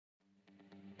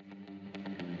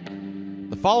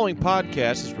The following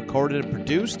podcast is recorded and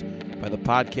produced by the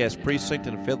Podcast Precinct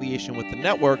in affiliation with the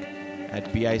network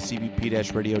at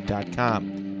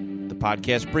bicbp-radio.com. The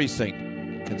Podcast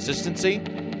Precinct. Consistency,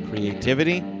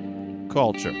 creativity,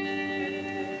 culture.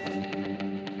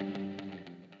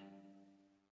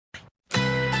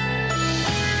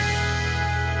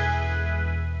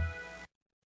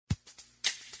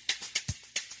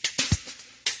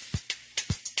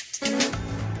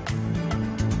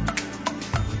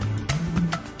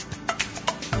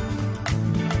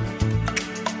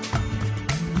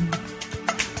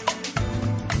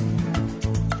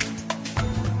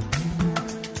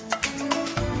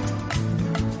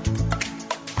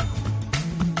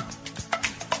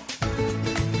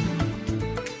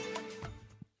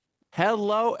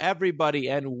 Hello, everybody,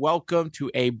 and welcome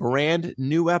to a brand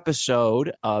new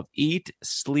episode of Eat,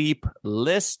 Sleep,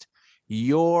 List,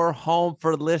 your home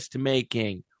for list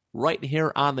making, right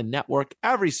here on the network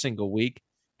every single week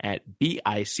at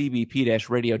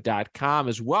bicbp-radio.com,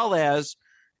 as well as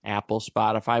Apple,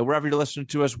 Spotify, wherever you're listening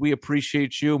to us. We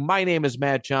appreciate you. My name is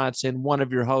Matt Johnson, one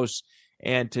of your hosts,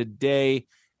 and today,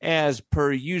 as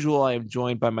per usual, I am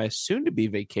joined by my soon-to-be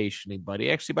vacationing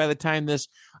buddy. Actually, by the time this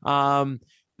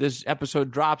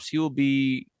episode drops, he will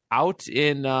be out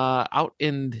in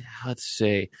let's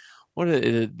say, what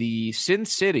are the Sin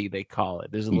City, they call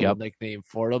it. There's a little nickname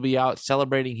for it. He'll be out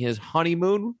celebrating his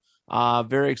honeymoon.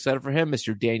 Very excited for him,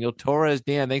 Mr. Daniel Torres.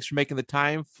 Dan, thanks for making the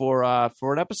time for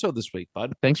an episode this week,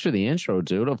 bud. Thanks for the intro,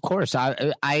 dude. Of course,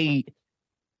 I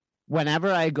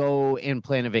whenever I go and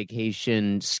plan a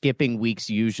vacation, skipping weeks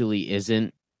usually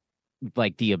isn't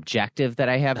like the objective that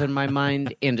I have in my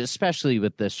mind, and especially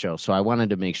with this show. So I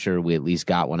wanted to make sure we at least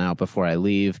got one out before I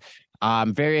leave.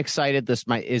 I'm very excited. This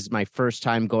is my first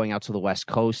time going out to the West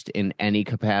Coast in any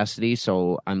capacity.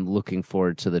 So I'm looking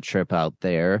forward to the trip out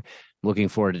there. Looking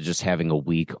forward to just having a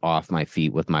week off my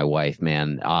feet with my wife,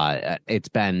 man. It's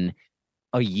been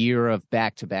a year of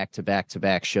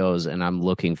back-to-back shows, and I'm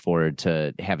looking forward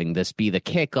to having this be the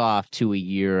kickoff to a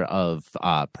year of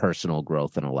personal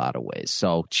growth in a lot of ways.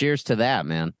 So cheers to that,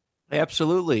 man.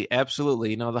 Absolutely.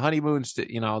 You know, the honeymoon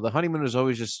is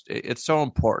always it's so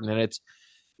important. And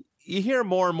you hear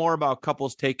more and more about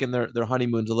couples taking their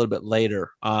honeymoons a little bit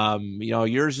later.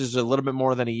 Yours is a little bit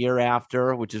more than a year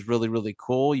after, which is really, really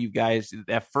cool. You guys,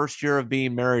 that first year of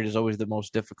being married is always the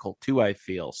most difficult too, I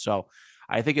feel. So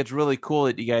I think it's really cool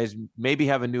that you guys maybe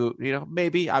have a new,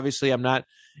 obviously I'm not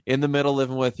in the middle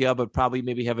living with you, but probably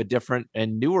maybe have a different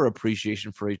and newer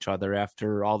appreciation for each other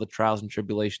after all the trials and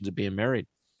tribulations of being married.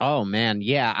 Oh, man.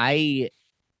 Yeah,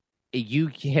 you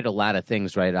hit a lot of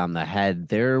things right on the head.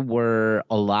 There were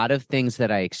a lot of things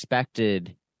that I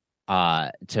expected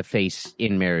to face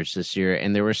in marriage this year.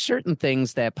 And there were certain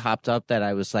things that popped up that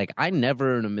I was like, I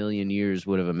never in a million years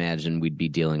would have imagined we'd be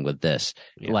dealing with this.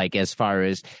 Yeah. Like, as far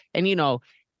as, and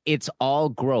it's all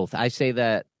growth. I say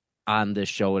that on this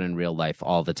show and in real life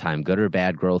all the time. Good or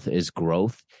bad growth is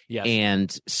growth. Yes.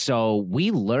 And so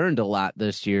we learned a lot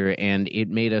this year, and it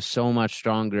made us so much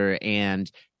stronger.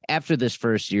 And after this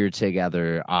first year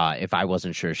together, if I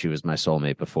wasn't sure she was my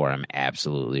soulmate before, I'm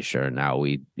absolutely sure now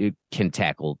we can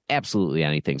tackle absolutely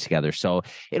anything together. So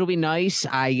it'll be nice.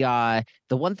 The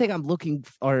one thing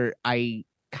I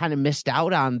kind of missed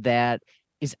out on that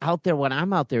is out there when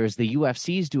I'm out there is the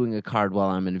UFC's doing a card while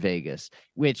I'm in Vegas,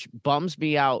 which bums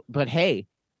me out. But hey,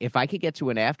 if I could get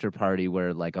to an after party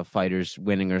where like a fighter's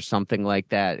winning or something like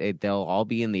that, they'll all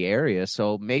be in the area.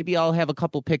 So maybe I'll have a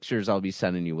couple pictures I'll be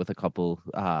sending you with a couple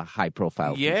high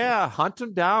profile. Yeah, people. Hunt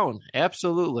them down.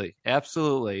 Absolutely,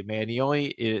 man.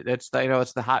 It's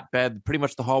the hotbed, pretty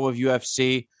much the home of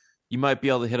UFC. You might be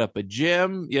able to hit up a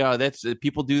gym. That's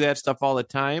people do that stuff all the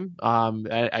time.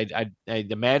 I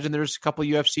imagine there's a couple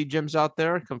UFC gyms out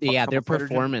there. Yeah, they're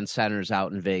performance centers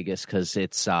out in Vegas because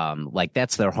it's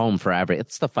that's their home forever.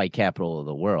 It's the fight capital of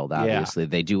the world. Obviously,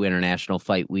 They do International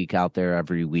Fight Week out there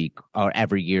every week or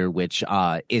every year, which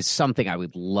is something I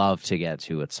would love to get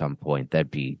to at some point.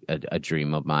 That'd be a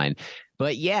dream of mine.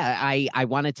 But yeah, I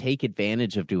want to take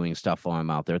advantage of doing stuff while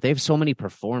I'm out there. They have so many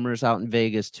performers out in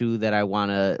Vegas too that I want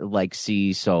to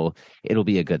see. So it'll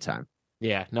be a good time.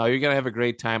 Yeah, no, you're going to have a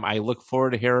great time. I look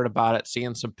forward to hearing about it,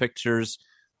 seeing some pictures.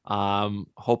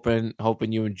 Hoping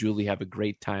you and Julie have a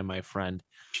great time, my friend.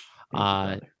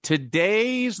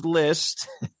 Today's list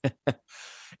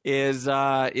is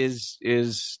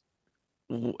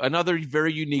another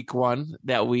very unique one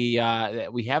that we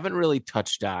haven't really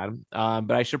touched on,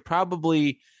 but I should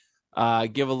probably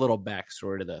give a little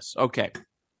backstory to this. Okay,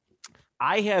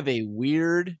 I have a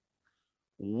weird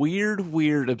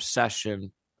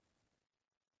obsession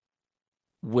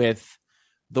with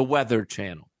the Weather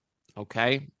Channel.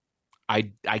 Okay,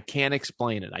 I can't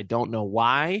explain it. I don't know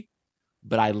why,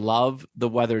 but I love the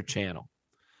Weather Channel.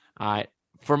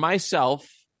 For myself,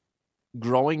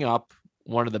 growing up,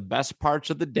 one of the best parts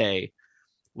of the day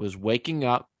was waking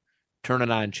up,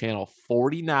 turning on channel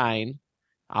 49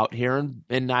 out here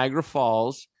in Niagara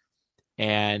Falls,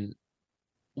 and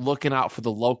looking out for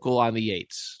the local on the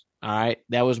 8s. All right.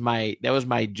 That was my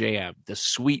jam. The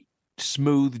sweet,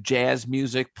 smooth jazz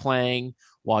music playing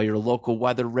while your local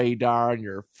weather radar and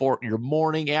your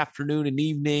morning, afternoon, and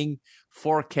evening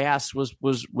forecast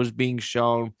was being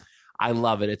shown. I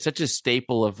love it. It's such a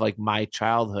staple of like my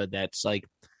childhood. That's like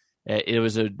it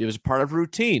was a part of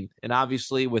routine. And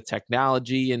obviously with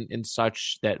technology and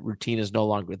such, that routine is no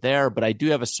longer there. But I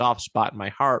do have a soft spot in my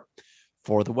heart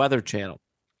for the Weather Channel.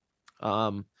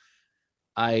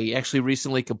 I actually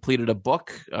recently completed a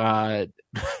book about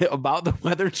the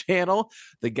Weather Channel.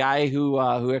 The guy who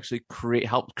actually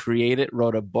helped create it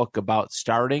wrote a book about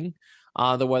starting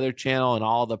the Weather Channel and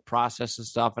all the process and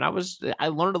stuff. And I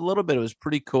learned a little bit. It was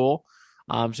pretty cool.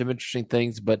 Some interesting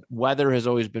things, but weather has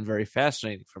always been very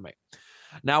fascinating for me.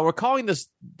 Now we're calling this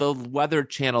the Weather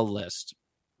Channel list,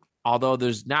 although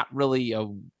there's not really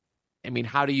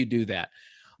how do you do that?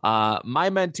 My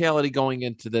mentality going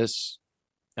into this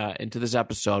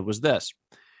episode was this: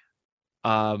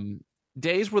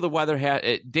 days where the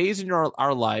weather days in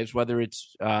our lives, whether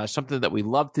it's something that we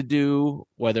love to do,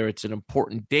 whether it's an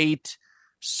important date,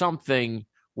 something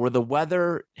where the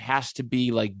weather has to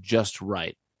be like just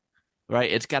right. Right,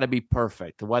 it's got to be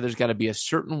perfect. The weather's got to be a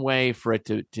certain way for it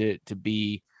to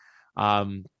be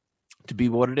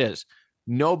what it is.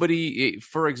 Nobody,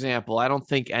 for example, I don't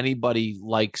think anybody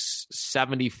likes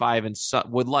 75 and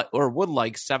would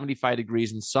like 75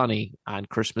 degrees and sunny on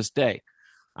Christmas Day.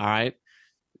 All right,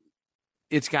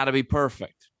 it's got to be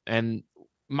perfect. And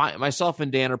myself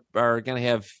and Dan are going to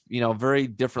have very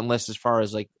different lists as far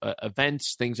as like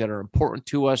events, things that are important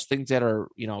to us, things that are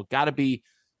got to be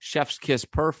chef's kiss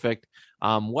perfect.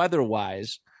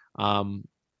 Weather-wise,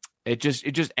 it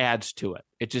just adds to it.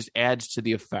 It just adds to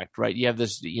the effect, right? You have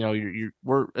this,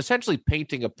 we're essentially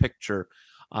painting a picture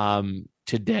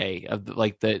today of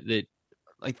the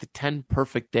 10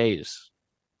 perfect days,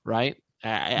 right?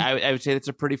 I would say that's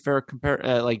a pretty fair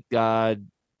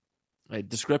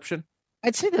description.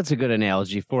 I'd say that's a good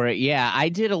analogy for it. Yeah, I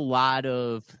did a lot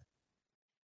of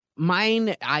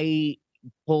mine. I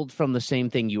pulled from the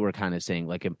same thing you were kind of saying,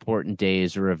 like important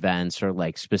days or events or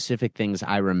like specific things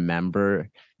I remember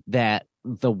that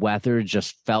the weather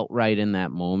just felt right in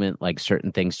that moment. Like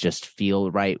certain things just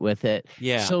feel right with it.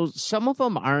 Yeah. So some of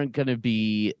them aren't going to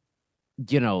be,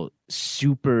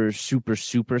 super, super,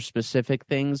 super specific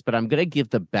things, but I'm going to give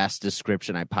the best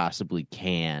description I possibly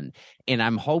can. And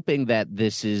I'm hoping that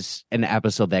this is an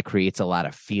episode that creates a lot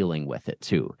of feeling with it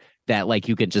too. That like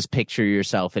you can just picture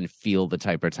yourself and feel the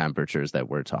type of temperatures that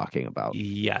we're talking about.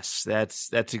 Yes,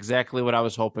 that's exactly what I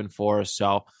was hoping for.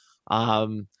 So,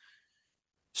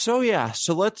 so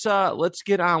let's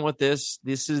get on with this.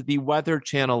 This is the Weather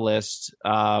Channel list.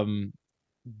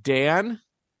 Dan,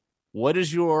 what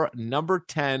is your number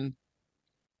 10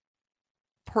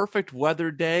 perfect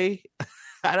weather day?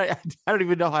 I don't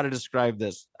even know how to describe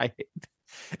this. I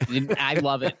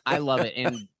love it. I love it.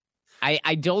 And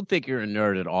I don't think you're a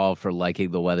nerd at all for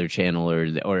liking the Weather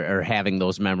Channel or having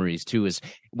those memories too. Is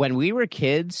when we were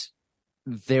kids,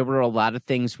 there were a lot of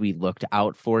things we looked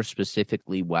out for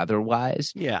specifically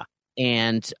weather-wise. Yeah.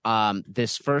 And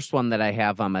this first one that I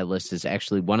have on my list is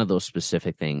actually one of those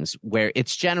specific things where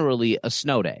it's generally a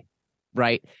snow day,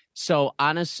 right? So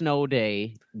on a snow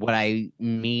day, what I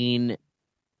mean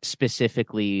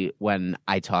specifically when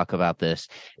I talk about this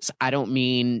is I don't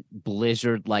mean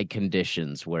blizzard-like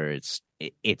conditions where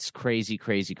it's crazy,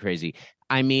 crazy, crazy.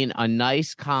 I mean a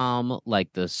nice calm,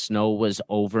 like the snow was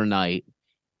overnight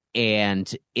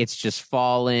and it's just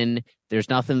fallen. There's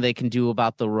nothing they can do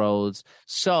about the roads.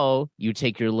 So you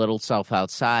take your little self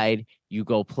outside, you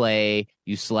go play,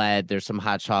 you sled, there's some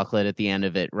hot chocolate at the end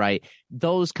of it, right?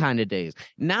 Those kind of days.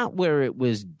 Not where it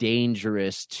was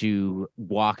dangerous to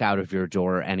walk out of your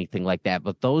door or anything like that,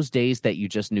 but those days that you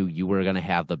just knew you were going to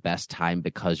have the best time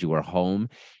because you were home.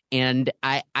 And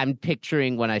I'm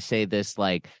picturing when I say this,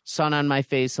 like sun on my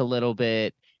face a little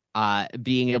bit,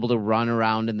 being able to run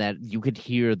around and that you could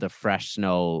hear the fresh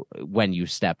snow when you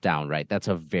step down, right? That's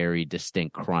a very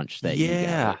distinct crunch that you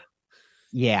get.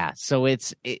 Yeah. So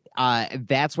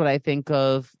that's what I think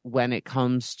of when it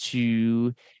comes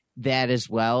to that as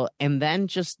well. And then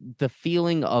just the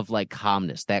feeling of like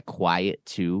calmness, that quiet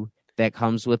too, that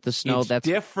comes with the snow. That's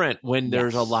different when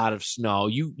there's a lot of snow.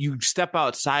 You step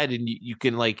outside and you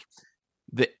can like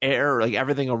the air, like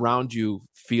everything around you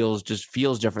feels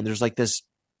different. There's like this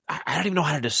I don't even know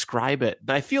how to describe it,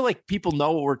 but I feel like people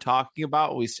know what we're talking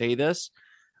about when we say this.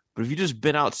 But if you've just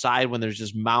been outside when there's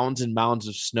just mounds and mounds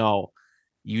of snow,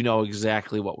 you know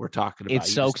exactly what we're talking It about.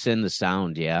 soaks in the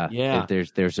sound. Yeah. Yeah.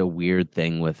 There's a weird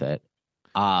thing with it.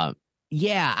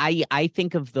 Yeah, I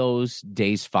think of those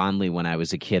days fondly when I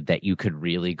was a kid that you could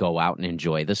really go out and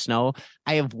enjoy the snow.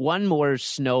 I have one more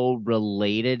snow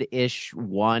related ish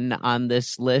one on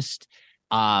this list.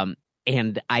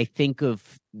 And I think of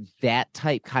that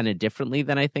type kind of differently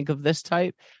than I think of this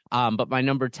type. But my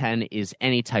number 10 is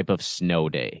any type of snow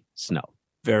day. Snow.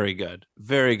 Very good.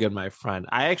 Very good, my friend.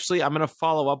 I'm going to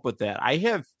follow up with that. I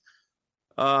have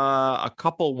a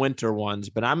couple winter ones,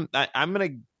 but I'm going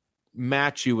to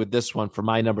match you with this one for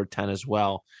my number 10 as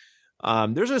well.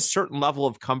 There's a certain level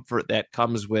of comfort that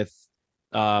comes with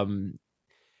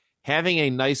having a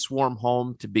nice warm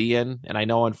home to be in, and I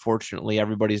know unfortunately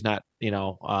everybody's not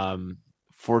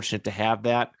fortunate to have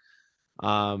that.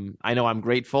 I know I'm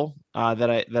grateful that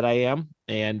I am,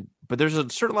 but there's a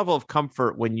certain level of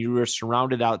comfort when you are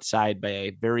surrounded outside by a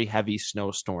very heavy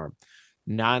snowstorm,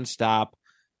 nonstop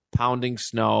pounding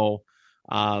snow.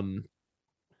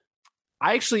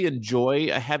 I actually enjoy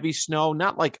a heavy snow,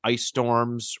 not like ice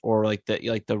storms or like the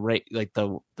rain, like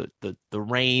the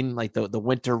rain, like the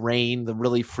winter rain, the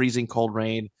really freezing cold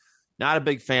rain. Not a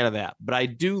big fan of that, but I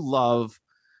do love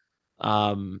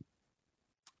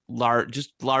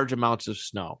large amounts of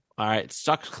snow. All right, it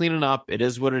sucks cleaning up. It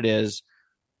is what it is,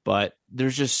 but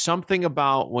there's just something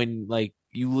about when like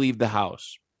you leave the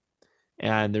house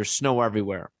and there's snow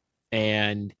everywhere,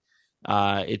 and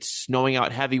it's snowing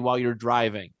out heavy while you're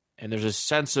driving. And there's a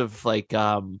sense of like,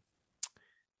 not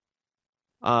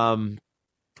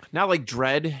like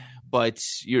dread, but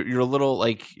you're a little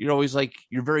like, you're always like,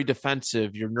 you're very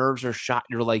defensive. Your nerves are shot.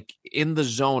 You're like in the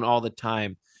zone all the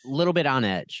time. A little bit on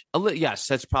edge. Yes,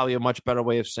 that's probably a much better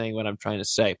way of saying what I'm trying to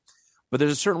say. But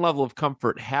there's a certain level of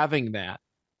comfort having that.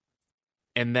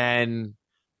 And then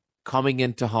coming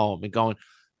into home and going,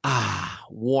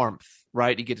 warmth,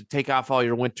 right? You get to take off all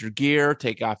your winter gear,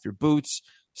 take off your boots,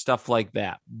 stuff like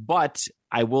that. But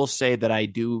I will say that I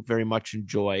do very much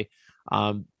enjoy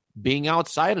being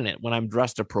outside in it when I'm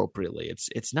dressed appropriately.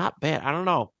 It's not bad. I don't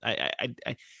know. I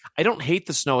don't hate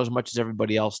the snow as much as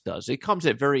everybody else does. It comes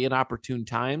at very inopportune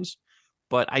times,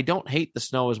 but I don't hate the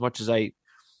snow as much as like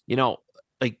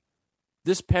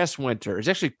this past winter. It's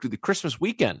actually the Christmas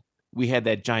weekend. We had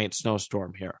that giant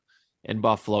snowstorm here in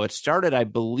Buffalo. It started, I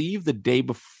believe, the day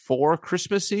before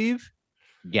Christmas Eve.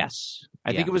 Yes.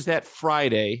 I think it was that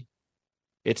Friday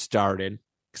it started,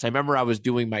 because I remember I was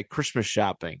doing my Christmas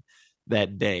shopping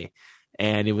that day,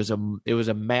 and it was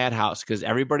a madhouse because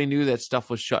everybody knew that stuff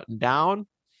was shutting down.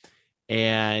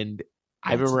 And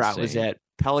I remember I was at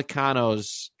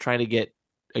Pelicanos trying to get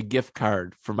a gift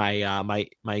card for my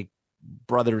my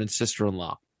brother and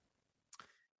sister-in-law,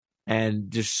 and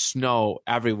just snow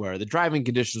everywhere. The driving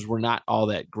conditions were not all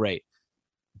that great,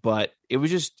 but it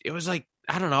was like,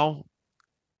 I don't know.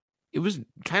 It was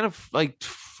kind of like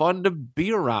fun to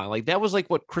be around. Like that was like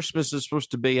what Christmas is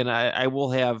supposed to be. And I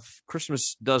will have,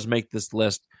 Christmas does make this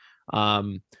list.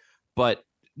 But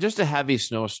just a heavy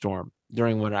snowstorm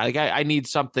during winter. Like I need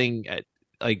something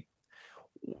like,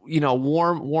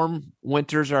 warm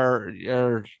winters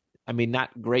are, I mean,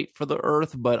 not great for the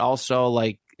earth, but also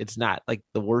like, it's not like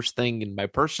the worst thing in my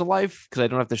personal life because I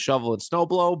don't have to shovel and snow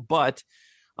blow. But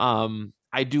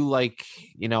I do like,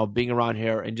 being around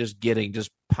here and just getting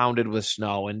pounded with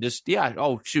snow and just,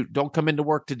 oh, shoot, don't come into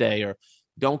work today, or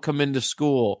don't come into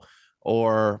school,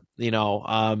 or,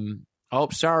 oh,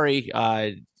 sorry,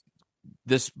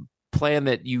 this plan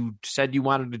that you said you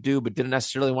wanted to do but didn't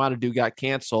necessarily want to do got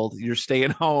canceled. You're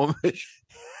staying home.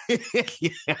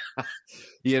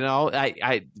 Yeah.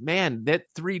 Man, that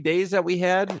 3 days that we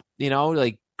had,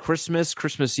 like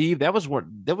Christmas Eve, that was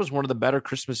one of the better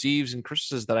Christmas Eves and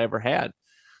Christmases that I ever had.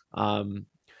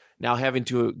 Now having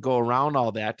to go around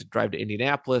all that to drive to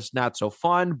Indianapolis, not so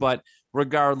fun, but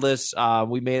regardless,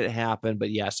 we made it happen. But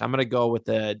yes, I'm going to go with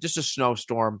just a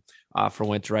snowstorm for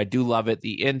winter. I do love it.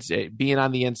 Being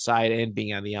on the inside and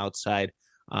being on the outside,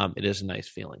 it is a nice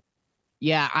feeling.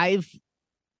 Yeah, I've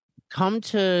come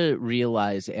to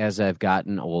realize as I've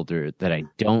gotten older that I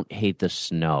don't hate the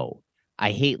snow.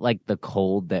 I hate like the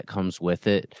cold that comes with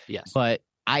it. Yes. But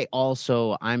I'm,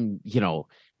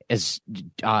 as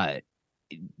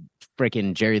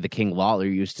freaking Jerry the King Lawler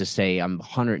used to say, I'm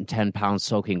 110 pounds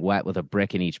soaking wet with a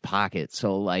brick in each pocket.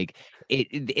 So like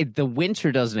the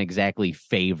winter doesn't exactly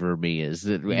favor me as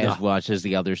much as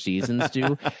the other seasons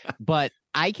do, but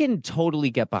I can totally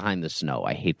get behind the snow.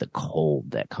 I hate the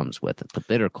cold that comes with it. The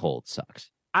bitter cold sucks.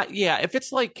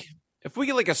 If we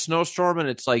get like a snowstorm and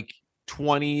it's like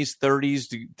 20s,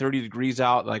 30s, 30 degrees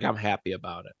out, like I'm happy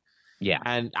about it. Yeah.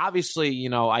 And obviously, you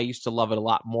know, I used to love it a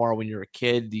lot more when you're a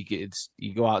kid.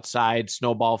 You go outside,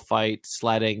 snowball fight,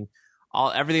 sledding,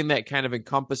 everything that kind of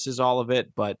encompasses all of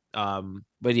it. But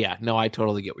yeah, no, I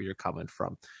totally get where you're coming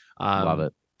from. Love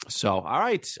it. So, all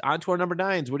right, on to our number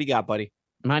nines. What do you got, buddy?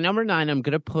 My number 9, I'm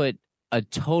going to put a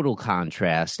total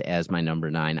contrast as my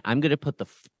number 9. I'm going to put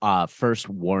the first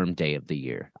warm day of the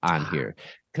year on here,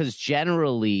 because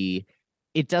generally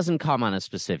it doesn't come on a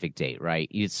specific date, right?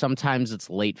 Sometimes it's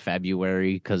late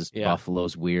February because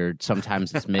Buffalo's weird.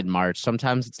 Sometimes it's mid-March.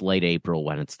 Sometimes it's late April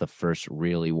when it's the first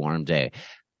really warm day.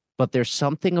 But there's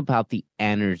something about the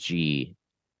energy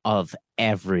of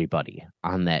everybody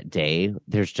on that day.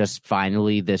 There's just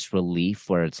finally this relief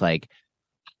where it's like,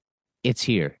 it's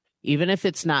here. Even if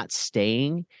it's not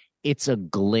staying, it's a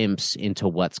glimpse into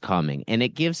what's coming. And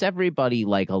it gives everybody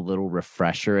like a little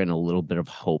refresher and a little bit of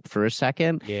hope for a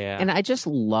second. Yeah. And I just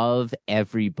love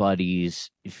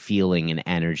everybody's feeling and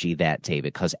energy that day,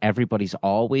 because everybody's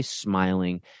always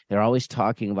smiling. They're always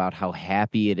talking about how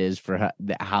happy it is for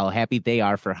how happy they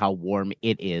are for how warm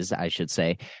it is, I should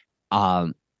say.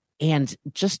 And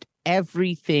just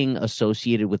everything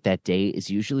associated with that day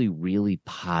is usually really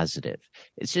positive.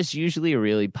 It's just usually a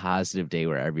really positive day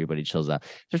where everybody chills out.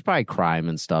 There's probably crime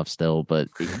and stuff still, but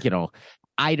you know,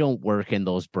 I don't work in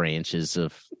those branches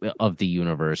of the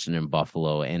universe and in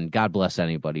Buffalo, and God bless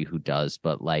anybody who does.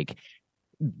 But like,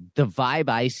 the vibe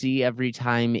I see every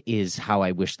time is how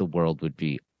I wish the world would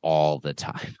be all the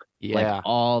time. Yeah. Like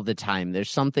all the time.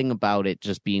 There's something about it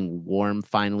just being warm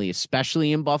finally,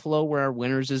 especially in Buffalo where our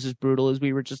winters is as brutal as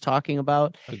we were just talking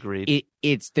about. Agreed.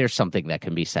 There's something that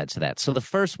can be said to that. So the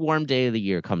first warm day of the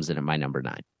year comes in at my number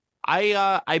 9.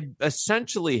 I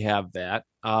essentially have that.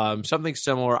 Something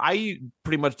similar. I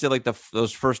pretty much did like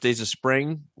those first days of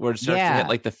spring where it starts to hit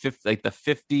like the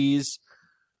 50s,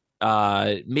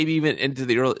 maybe even into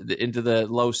the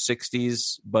low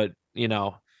 60s, but you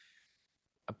know,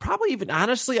 probably even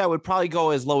honestly, I would probably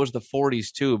go as low as the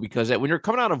 40s too, because when you're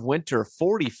coming out of winter,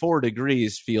 44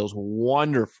 degrees feels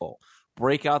wonderful.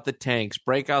 Break out the tanks,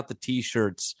 break out the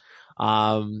t-shirts,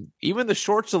 even the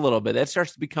shorts a little bit. That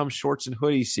starts to become shorts and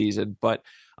hoodie season. But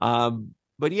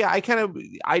yeah,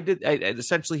 I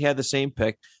essentially had the same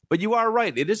pick. But you are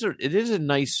right. It is a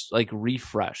nice like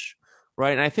refresh,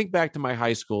 right? And I think back to my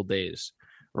high school days.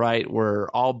 Right, we're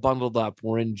all bundled up.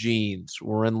 We're in jeans.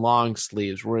 We're in long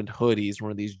sleeves. We're in hoodies.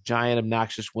 We're in these giant,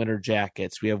 obnoxious winter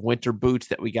jackets. We have winter boots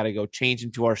that we got to go change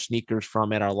into our sneakers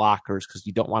from at our lockers because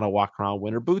you don't want to walk around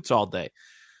winter boots all day.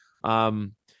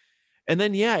 And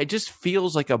then, yeah, it just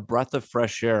feels like a breath of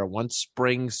fresh air once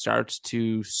spring starts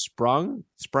to starts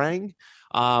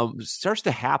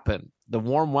to happen. The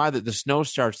warm weather, the snow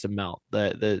starts to melt.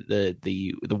 The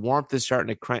warmth is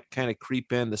starting to kind of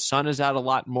creep in. The sun is out a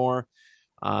lot more.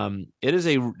 It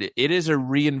is a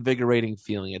reinvigorating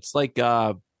feeling. It's like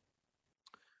kind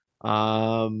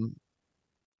of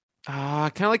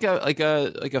like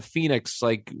a phoenix,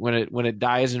 like when it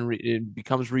dies and it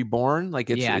becomes reborn. Like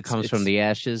it comes from the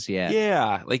ashes.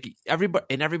 Yeah. Like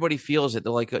everybody feels it.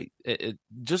 They're like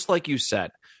just like you said,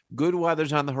 good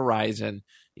weather's on the horizon.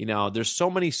 You know, there's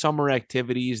so many summer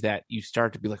activities that you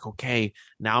start to be like, okay,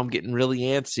 now I'm getting really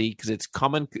antsy because it's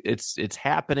coming. It's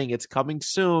happening. It's coming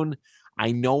soon.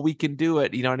 I know we can do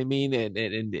it. You know what I mean?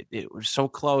 And we're so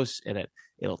close, and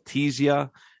it'll tease you.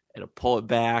 It'll pull it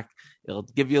back. It'll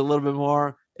give you a little bit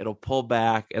more. It'll pull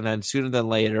back. And then sooner than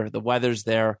later, the weather's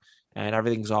there and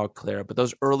everything's all clear. But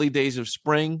those early days of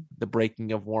spring, the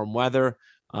breaking of warm weather,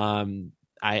 I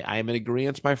am in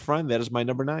agreement, my friend. That is my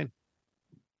number 9.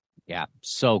 Yeah,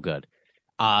 so good.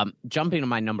 Jumping to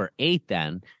my number 8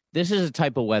 then. This is a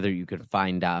type of weather you could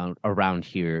find out around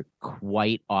here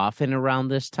quite often around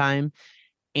this time.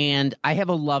 And I have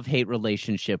a love-hate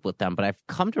relationship with them, but I've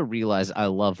come to realize I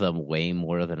love them way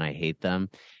more than I hate them.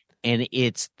 And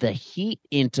it's the heat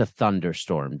into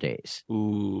thunderstorm days.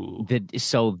 Ooh.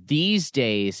 So these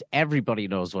days, everybody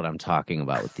knows what I'm talking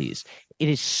about with these. It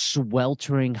is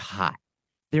sweltering hot.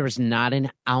 There is not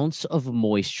an ounce of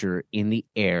moisture in the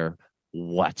air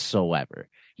whatsoever.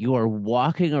 You are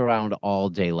walking around all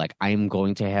day like, I'm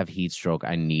going to have heat stroke.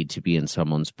 I need to be in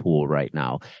someone's pool right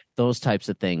now. Those types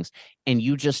of things. And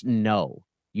you just know.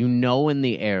 You know in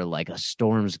the air, like a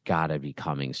storm's got to be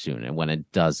coming soon. And when it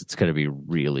does, it's going to be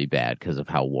really bad because of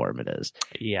how warm it is.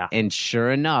 Yeah. And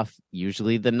sure enough,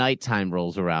 usually the nighttime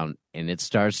rolls around and it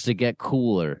starts to get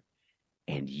cooler.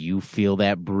 And you feel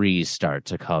that breeze start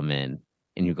to come in.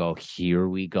 And you go, here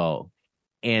we go.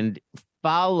 And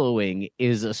following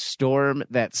is a storm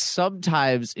that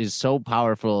sometimes is so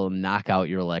powerful it'll knock out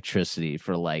your electricity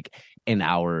for like an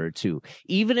hour or two.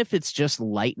 Even if it's just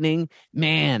lightning,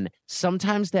 man,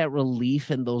 sometimes that relief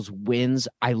and those winds,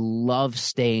 I love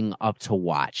staying up to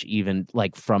watch, even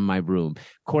like from my room.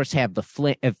 Of course, have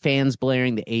the fans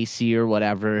blaring, the AC or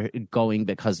whatever going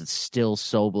because it's still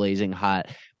so blazing hot.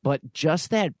 But just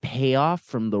that payoff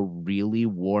from the really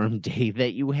warm day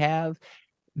that you have,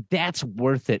 that's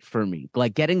worth it for me.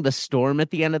 Like getting the storm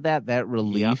at the end of that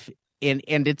relief. Yep.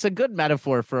 And it's a good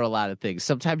metaphor for a lot of things.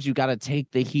 Sometimes you got to take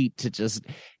the heat to just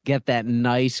get that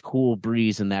nice, cool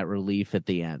breeze and that relief at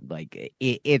the end. Like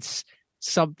it's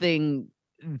something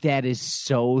that is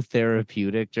so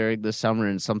therapeutic during the summer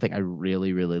and something I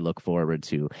really, really look forward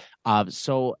to.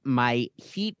 So my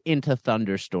heat into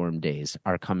thunderstorm days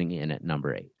are coming in at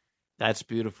number 8. That's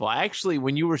beautiful. Actually,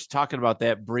 when you were talking about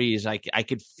that breeze, I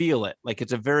could feel it. Like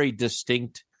it's a very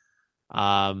distinct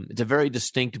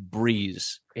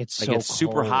breeze. It's like so it's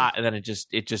super hot, and then it just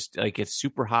like it's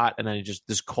super hot, and then it just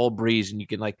this cold breeze, and you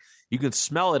can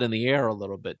smell it in the air a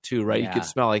little bit too, right? Yeah. You can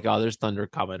smell like, oh, there's thunder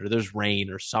coming, or there's rain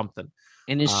or something.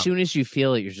 And as soon as you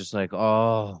feel it, you're just like,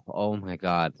 oh my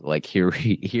God, like here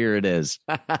it is.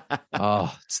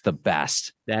 Oh, it's the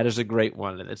best. That is a great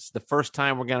one. It's the first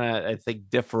time we're gonna, I think,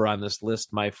 differ on this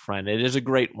list, my friend. It is a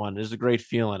great one. It is a great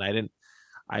feeling.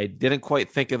 I didn't quite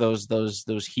think of those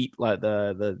heat,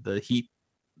 the heat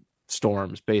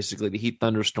storms, basically the heat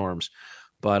thunderstorms,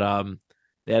 but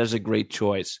that is a great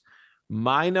choice.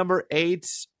 My number 8,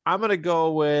 I'm gonna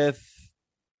go with.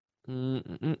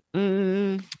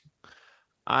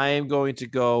 I am going to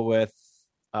go with.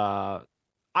 I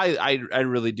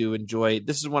really do enjoy.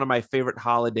 This is one of my favorite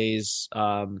holidays.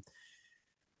 The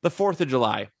 4th of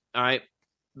July. All right,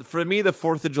 for me, the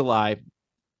 4th of July.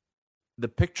 The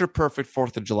picture perfect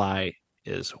 4th of July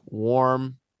is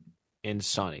warm and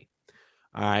sunny.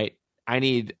 All right. I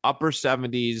need upper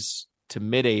 70s to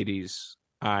mid 80s.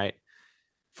 All right.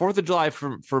 4th of July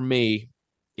for me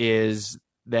is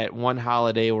that one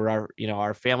holiday where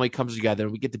our family comes together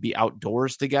and we get to be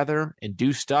outdoors together and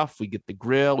do stuff. We get the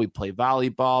grill, we play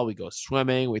volleyball, we go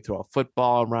swimming, we throw a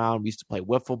football around. We used to play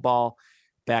wiffle ball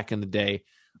back in the day.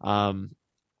 And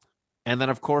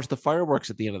then, of course, the fireworks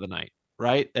at the end of the night.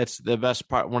 Right? That's the best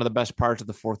part, one of the best parts of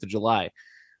the 4th of July.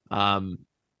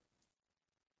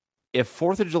 If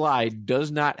 4th of July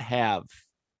does not have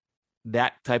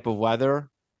that type of weather,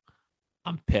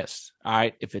 I'm pissed. All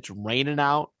right. If it's raining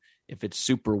out, if it's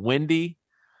super windy,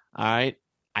 all right,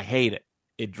 I hate it.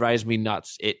 It drives me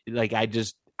nuts.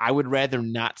 I would rather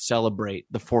not celebrate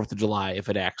the 4th of July if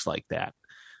it acts like that.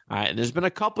 All right, and there's been a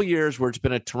couple years where it's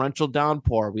been a torrential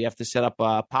downpour. We have to set up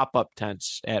pop-up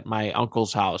tents at my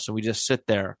uncle's house, and we just sit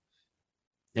there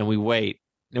and we wait,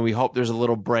 and we hope there's a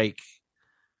little break,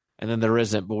 and then there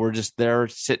isn't. But we're just there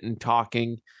sitting,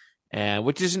 talking, and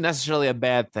which isn't necessarily a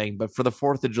bad thing. But for the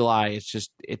 4th of July, it's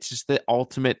just the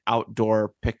ultimate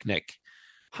outdoor picnic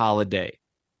holiday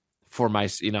for my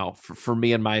for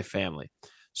me and my family.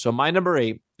 So my number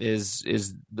 8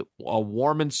 is a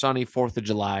warm and sunny 4th of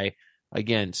July.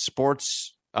 Again,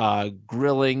 sports,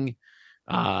 grilling,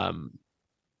 and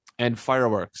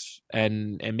fireworks,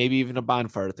 and maybe even a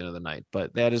bonfire at the end of the night.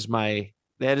 But that's my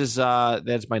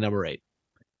number 8.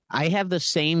 I have the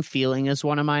same feeling as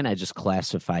one of mine. I just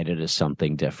classified it as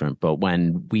something different. But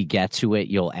when we get to it,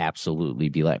 you'll absolutely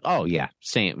be like, oh yeah,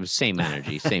 same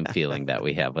energy, same feeling that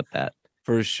we have with that.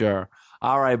 For sure.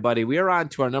 All right, buddy. We are on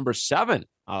to our number 7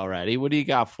 already. What do you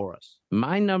got for us?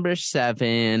 My number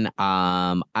 7,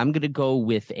 I'm going to go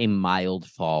with a mild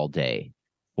fall day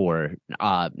for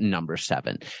number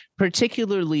 7.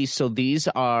 Particularly, so these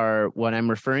are, what I'm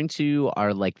referring to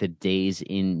are like the days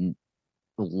in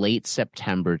late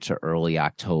September to early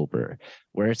October,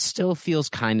 where it still feels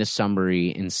kind of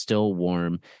summery and still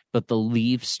warm, but the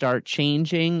leaves start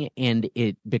changing and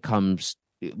it becomes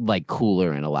like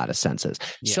cooler in a lot of senses.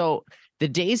 Yeah. So the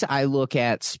days I look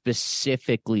at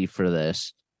specifically for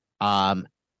this,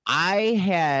 I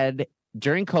had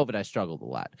during COVID, I struggled a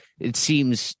lot. It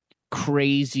seems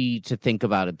crazy to think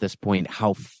about at this point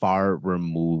how far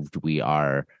removed we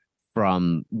are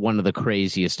from one of the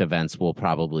craziest events we'll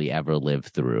probably ever live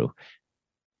through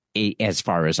as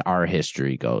far as our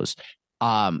history goes.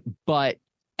 But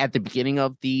at the beginning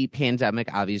of the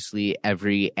pandemic, obviously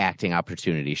every acting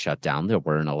opportunity shut down. There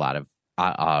weren't a lot of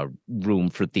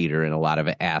room for theater in a lot of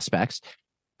aspects.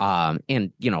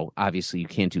 And, obviously you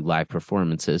can't do live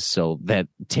performances. So that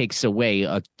takes away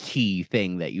a key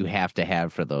thing that you have to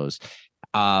have for those.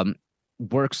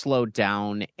 Work slowed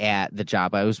down at the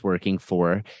job I was working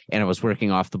for, and I was working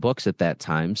off the books at that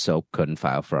time. So couldn't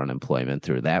file for unemployment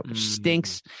through that, which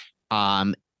stinks.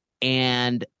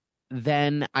 And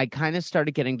then I kind of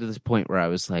started getting to this point where I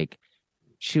was like,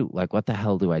 shoot, like what the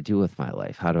hell do I do with my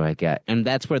life? How do I get? And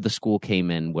that's where the school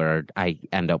came in, where I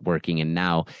end up working in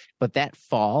now. But that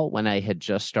fall, when I had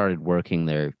just started working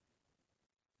there,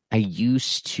 I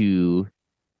used to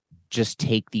just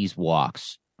take these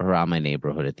walks around my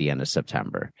neighborhood at the end of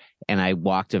September. And I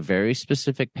walked a very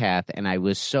specific path, and I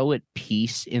was so at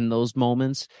peace in those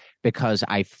moments because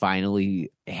I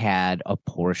finally had a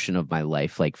portion of my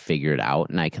life like figured out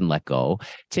and I can let go.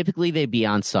 Typically they'd be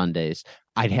on Sundays.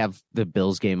 I'd have the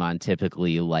Bills game on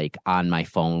typically like on my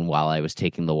phone while I was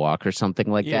taking the walk or something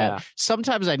like that.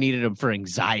 Sometimes I needed them for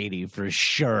anxiety for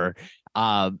sure.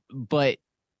 But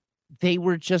they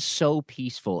were just so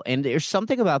peaceful. And there's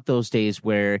something about those days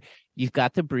where you've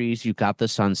got the breeze, you've got the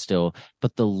sun still,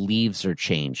 but the leaves are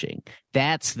changing.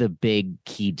 That's the big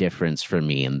key difference for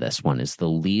me in this one is the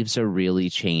leaves are really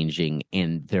changing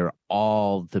and they're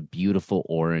all the beautiful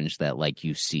orange that like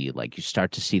you see, like you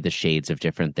start to see the shades of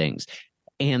different things.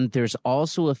 And there's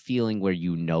also a feeling where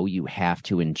you have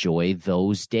to enjoy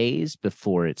those days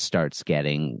before it starts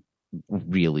getting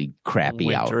really crappy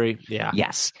Wintry. out. Yeah.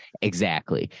 Yes,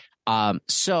 exactly.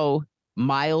 So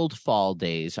mild fall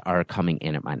days are coming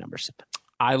in at my number 7.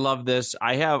 I love this.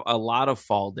 I have a lot of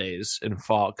fall days in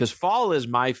fall because fall is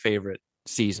my favorite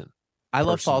season. I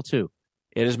love fall too.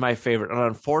 It is my favorite. And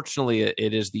unfortunately,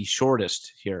 it is the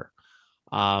shortest here.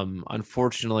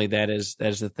 Unfortunately, that is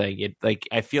the thing.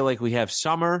 I feel like we have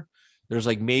summer. There's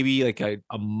like maybe like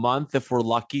a month if we're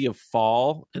lucky of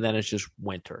fall, and then it's just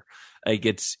winter. Like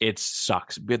it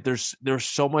sucks. But there's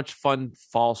so much fun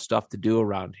fall stuff to do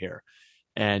around here.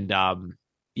 And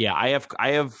yeah, I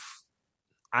have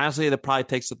honestly that probably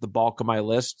takes up the bulk of my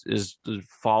list is the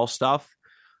fall stuff.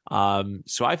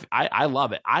 So I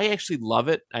love it. I actually love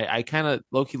it. I kind of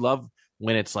low-key love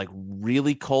when it's like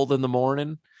really cold in the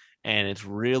morning and it's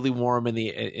really warm in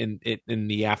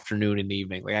the afternoon and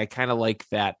evening. Like I kind of like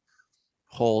that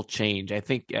whole change. I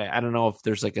think I don't know if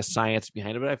there's like a science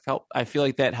behind it, but I feel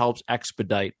like that helps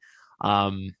expedite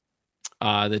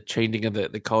the changing of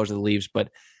the colors of the leaves. But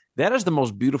that is the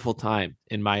most beautiful time,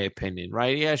 in my opinion,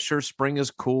 right? Yeah, sure, spring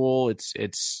is cool.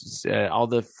 It's all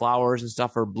the flowers and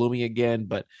stuff are blooming again,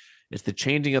 but it's the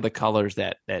changing of the colors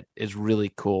that is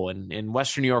really cool. And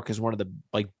Western New York is one of the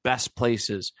like best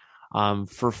places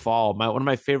for fall. One of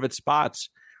my favorite spots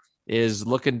is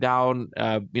looking down,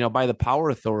 by the Power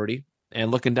Authority and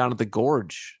looking down at the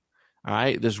gorge. All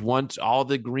right, there's once all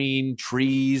the green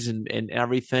trees and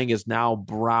everything is now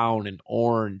brown and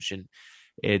orange and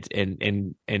it's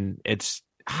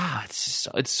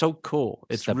so cool.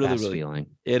 It's the really best really feeling.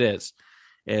 It is.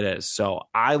 So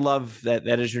I love that.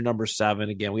 That is your number 7.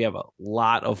 Again, we have a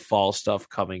lot of fall stuff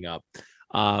coming up,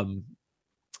 and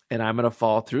I'm gonna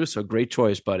fall through. So great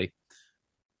choice, buddy.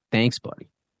 Thanks, buddy.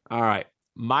 All right,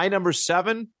 my number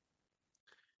 7.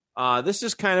 This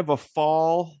is kind of a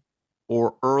fall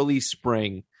or early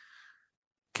spring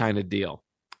kind of deal.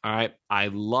 All right, I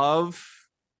love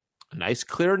a nice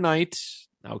clear night.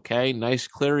 Okay, nice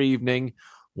clear evening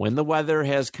when the weather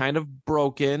has kind of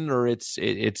broken or it's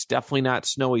definitely not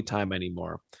snowy time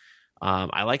anymore.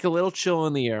 I like a little chill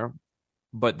in the air,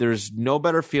 but there's no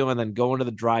better feeling than going to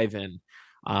the drive-in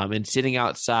and sitting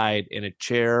outside in a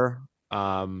chair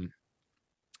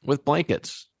with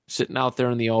blankets, sitting out there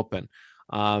in the open.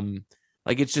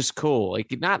 Like it's just cool.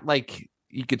 Like not like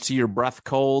you could see your breath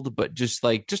cold, but just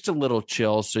a little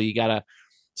chill. So you gotta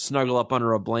snuggle up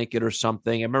under a blanket or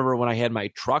something. I remember when I had my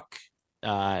truck,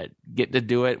 getting to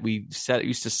do it. We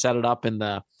used to set it up in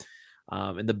the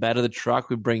bed of the truck.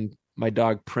 We bring my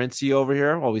dog Princey over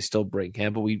here. Well, we still bring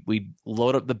him, but we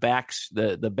load up the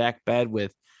back bed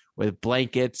with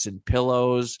blankets and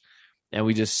pillows, and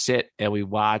we just sit and we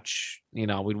watch.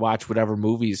 We'd watch whatever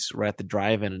movies were at the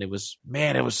drive-in, and it was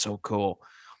so cool.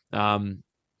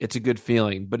 It's a good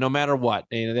feeling. But no matter what,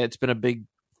 that's been a big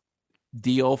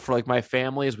deal for like my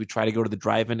family as we try to go to the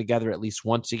drive-in together at least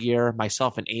once a year.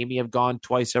 Myself and Amy have gone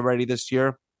twice already this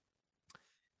year,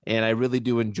 and I really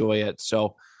do enjoy it.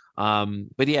 So,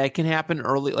 but yeah, it can happen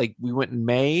early. Like we went in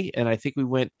May, and I think we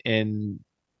went in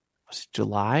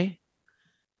July.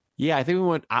 Yeah, I think we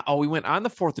went. We went on the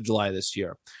 4th of July this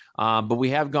year, but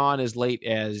we have gone as late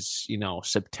as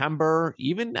September.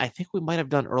 Even I think we might have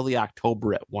done early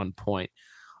October at one point,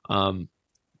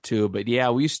 too. But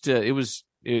yeah, we used to.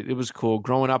 It was cool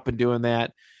growing up and doing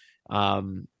that.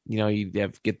 You'd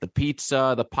get the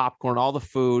pizza, the popcorn, all the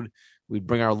food. We'd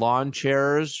bring our lawn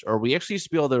chairs, or we actually used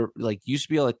to be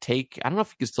able to take. I don't know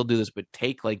if you can still do this, but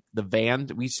take like the van.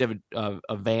 We used to have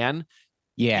a van.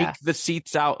 Yeah. Take the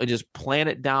seats out and just plant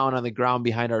it down on the ground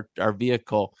behind our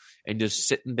vehicle and just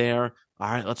sitting there.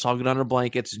 All right, let's all get under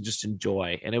blankets and just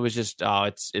enjoy. And it was just,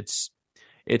 it's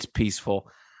peaceful.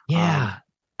 Yeah.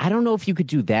 I don't know if you could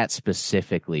do that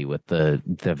specifically with the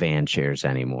van chairs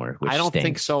anymore, which I don't think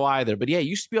stinks. so either. But yeah, you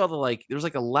used to be able to like, there's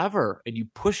like a lever and you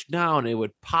push down, and it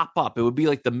would pop up. It would be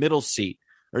like the middle seat,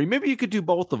 or maybe you could do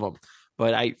both of them.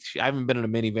 But I haven't been in a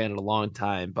minivan in a long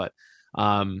time. But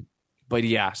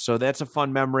yeah, so that's a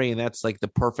fun memory, and that's like the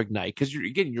perfect night because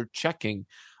you're checking.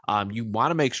 You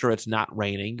want to make sure it's not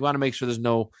raining. You want to make sure there's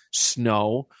no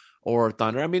snow or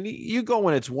thunder. I mean, you go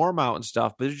when it's warm out and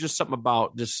stuff, but there's just something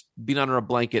about just being under a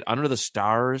blanket under the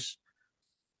stars,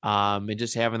 and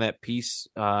just having that peace,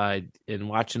 and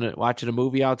watching a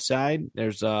movie outside.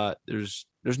 There's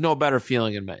no better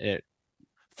feeling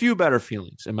few better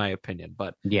feelings in my opinion,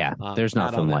 but Yeah, there's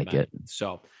not nothing on that like it. method.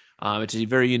 So it's a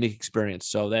very unique experience.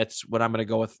 So that's what I'm going to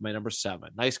go with for my number 7.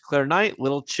 Nice clear night,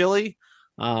 little chilly,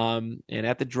 and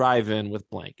at the drive-in with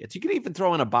blankets. You can even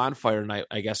throw in a bonfire night,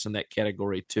 I guess, in that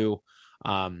category too.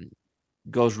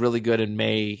 Goes really good in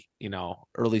May,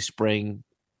 early spring,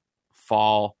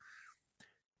 fall.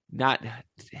 Not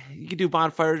You can do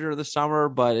bonfires during the summer,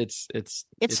 but It's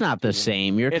not the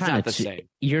same. You're It's kind not of the same.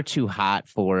 you're too hot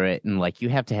for it, and like you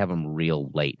have to have them real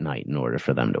late night in order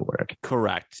for them to work.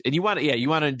 Correct. And you want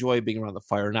to enjoy being around the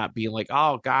fire, not being like,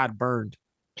 oh God, burned.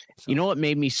 So. You know what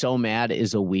made me so mad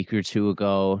is a week or two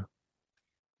ago,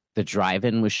 the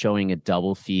drive-in was showing a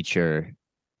double feature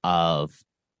of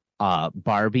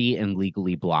Barbie and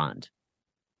Legally Blonde,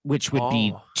 which would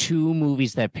be two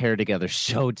movies that pair together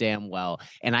so damn well.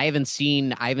 And I haven't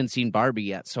seen Barbie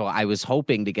yet, so I was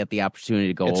hoping to get the opportunity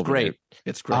to go It's over great. there.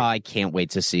 It's great. I can't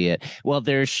wait to see it. Well,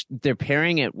 they're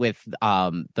pairing it with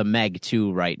the Meg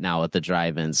 2 right now at the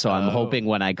drive-in. So I'm hoping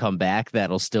when I come back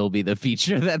that'll still be the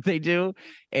feature that they do,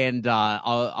 and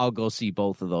I'll go see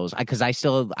both of those because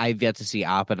I've yet to see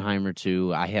Oppenheimer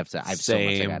 2. I've so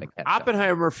much I got to catch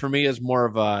Oppenheimer up. For me is more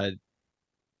of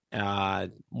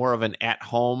an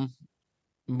at-home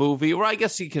movie, or I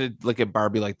guess you could look at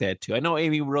Barbie like that too. I know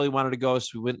Amy really wanted to go,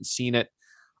 so we went and seen it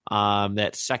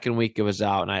that second week it was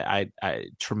out, and I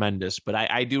tremendous. But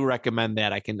I do recommend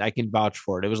that. I can vouch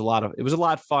for it. It was a lot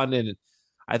of fun, and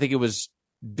I think it was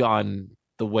done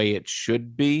the way it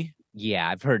should be. Yeah,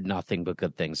 I've heard nothing but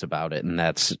good things about it, and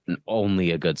that's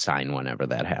only a good sign whenever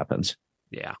that happens.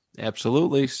 Yeah,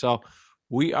 absolutely. So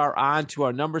we are on to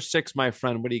our number 6, my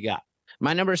friend. What do you got?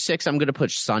 My number 6, I'm going to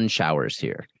put sun showers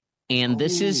here. And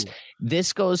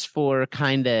this goes for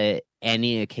kind of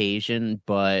any occasion,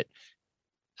 but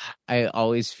I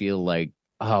always feel like,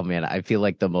 oh man, I feel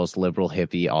like the most liberal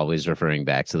hippie always referring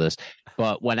back to this.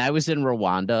 But when I was in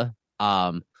Rwanda,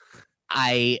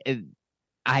 I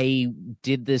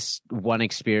did this one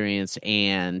experience,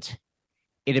 and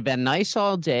it had been nice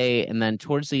all day, and then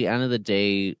towards the end of the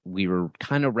day, we were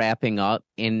kind of wrapping up.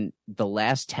 In the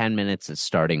last 10 minutes, it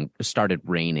started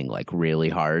raining like really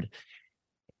hard.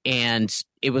 And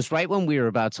it was right when we were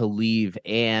about to leave,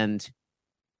 and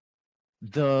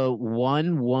the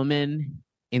one woman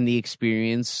in the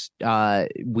experience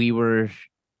we were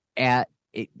at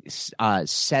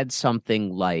said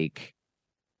something like,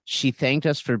 she thanked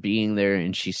us for being there,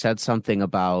 and she said something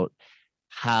about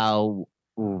how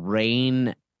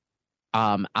rain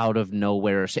out of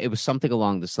nowhere, so it was something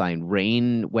along this line,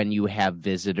 rain when you have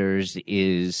visitors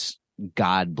is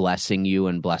God blessing you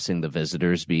and blessing the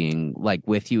visitors being like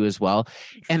with you as well.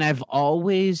 And I've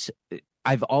always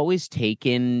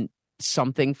taken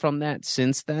something from that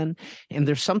since then. And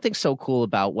there's something so cool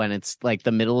about when it's like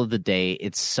the middle of the day,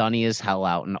 it's sunny as hell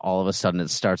out, and all of a sudden it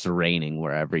starts raining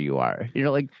wherever you are. You're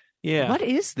like, yeah, what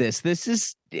is this?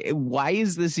 Why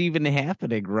is this even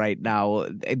happening right now?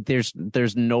 There's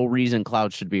no reason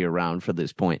clouds should be around for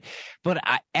this point. But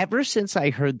ever since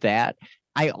I heard that,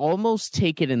 I almost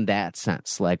take it in that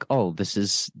sense, like, oh, this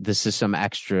is some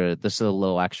extra, this is a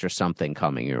little extra something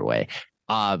coming your way.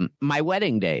 My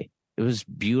wedding day, it was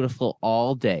beautiful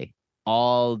all day.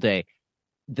 The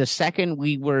second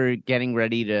we were getting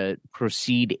ready to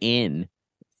proceed in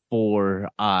for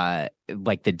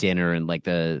like the dinner and like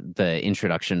the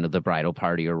introduction to the bridal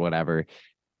party or whatever,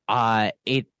 a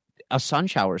sun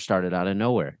shower started out of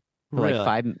nowhere for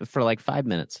like 5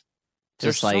 minutes.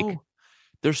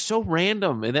 They're so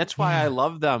random, and that's why I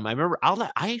love them. I remember I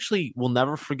actually will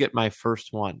never forget my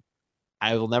first one.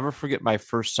 I will never forget my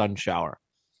first sun shower.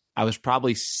 I was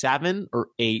probably 7 or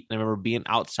 8, and I remember being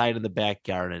outside in the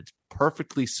backyard, and it's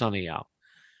perfectly sunny out.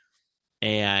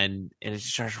 And it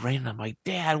just starts raining. I'm like,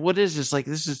 Dad, what is this? Like,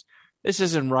 this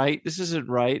isn't right. This isn't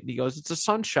right. And he goes, it's a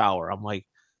sun shower. I'm like,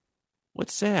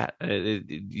 What's that?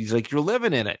 He's like, you're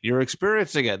living in it. You're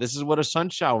experiencing it. This is what a sun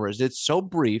shower is. It's so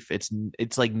brief.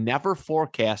 It's like never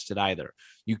forecasted either.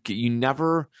 You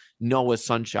never know a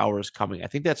sun shower is coming. I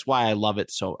think that's why I love it.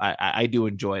 So I do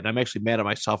enjoy it. I'm actually mad at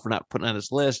myself for not putting it on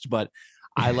this list, but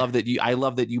I love that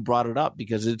you brought it up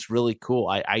because it's really cool.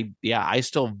 I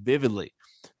still vividly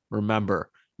remember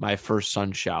my first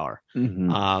sun shower.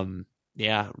 Mm-hmm.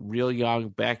 Yeah, real young,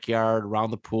 backyard,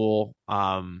 around the pool.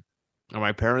 At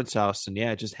my parents' house, and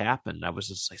yeah, it just happened. I was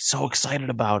just like so excited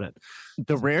about it.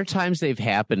 The rare times they've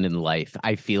happened in life,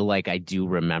 I feel like I do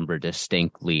remember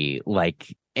distinctly,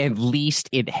 like at least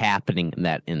it happening in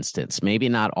that instance. Maybe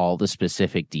not all the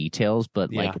specific details,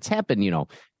 but like it's happened,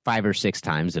 5 or 6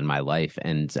 times in my life,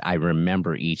 and I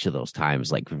remember each of those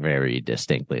times like very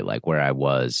distinctly, like where I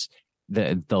was,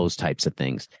 those types of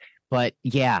things. But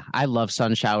yeah, I love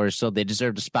sun showers, so they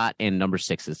deserve a spot, and number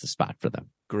 6 is the spot for them.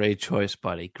 Great choice,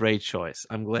 buddy. Great choice.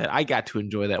 I'm glad I got to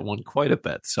enjoy that one quite a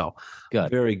bit. So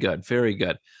good. Very good. Very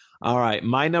good. All right.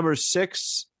 My number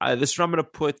 6, this one I'm going to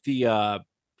put I'm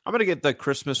going to get the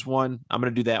Christmas one. I'm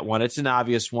going to do that one. It's an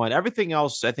obvious one. Everything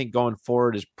else, I think going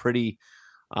forward is pretty,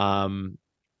 I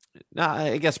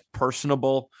guess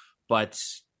personable, but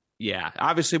yeah,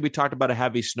 obviously we talked about a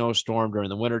heavy snowstorm during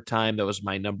the wintertime. That was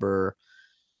my number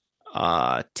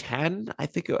 10. I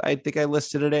think I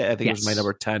listed it. I think it was my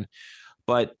number 10.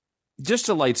 But just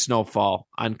a light snowfall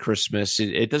on Christmas.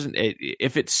 It doesn't.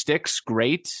 If it sticks,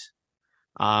 great.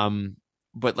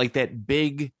 But like that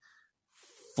big,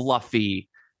 fluffy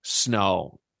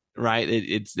snow, right?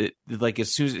 It's like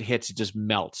as soon as it hits, it just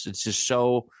melts. It's just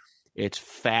it's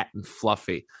fat and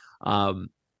fluffy. The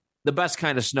best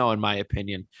kind of snow, in my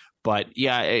opinion. But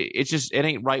yeah, it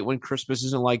ain't right when Christmas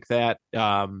isn't like that.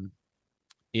 I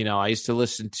used to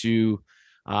listen to.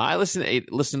 I listen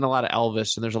to a lot of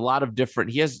Elvis, and there's a lot of different.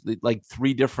 He has like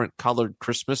 3 different colored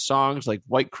Christmas songs, like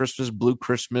White Christmas, Blue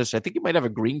Christmas. I think he might have a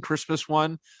Green Christmas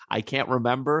one. I can't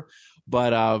remember,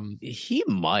 but he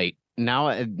might. Now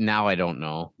I don't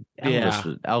know.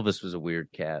 Elvis was a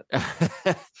weird cat,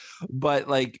 but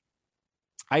like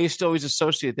I used to always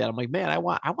associate that. I'm like, man, I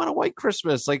want a White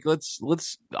Christmas. Like let's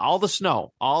all the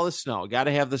snow, got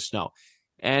to have the snow.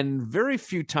 And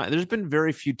there's been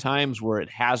very few times where it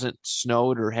hasn't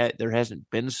snowed or there hasn't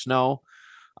been snow.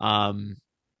 I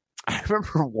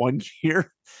remember one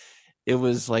year it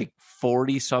was like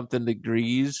 40 something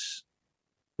degrees.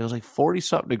 It was like 40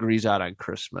 something degrees out on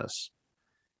Christmas.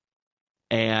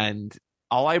 And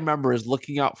all I remember is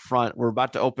looking out front. We're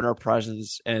about to open our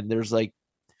presents, and there's like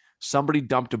somebody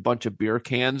dumped a bunch of beer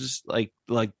cans, like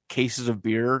cases of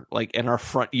beer, like in our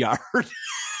front yard.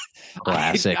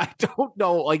 Classic. I don't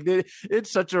know. Like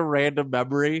it's such a random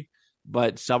memory,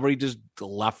 but somebody just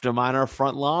left them on our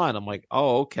front lawn. I'm like,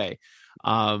 oh, okay.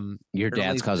 Your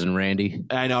dad's cousin Randy.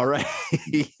 I know, right?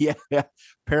 Yeah.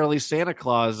 Apparently Santa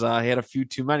Claus had a few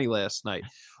too many last night,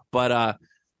 but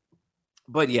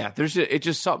yeah, it's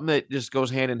just something that just goes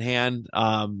hand in hand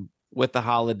with the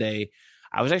holiday.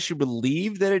 I was actually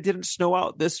relieved that it didn't snow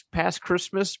out this past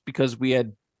Christmas because we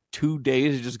had 2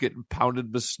 days of just getting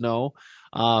pounded with snow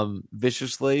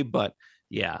viciously. But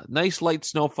yeah, nice light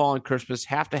snowfall on Christmas.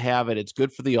 Have to have it. It's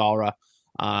good for the aura.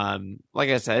 Like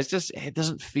I said, it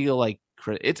doesn't feel like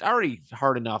it's already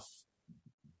hard enough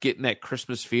getting that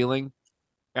Christmas feeling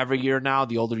every year now,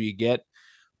 the older you get.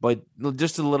 But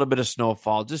just a little bit of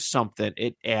snowfall, just something,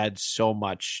 it adds so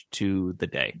much to the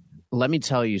day. Let me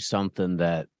tell you something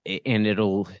and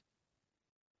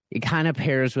it kind of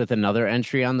pairs with another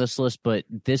entry on this list, but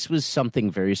this was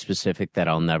something very specific that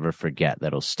I'll never forget,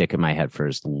 that'll stick in my head for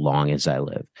as long as I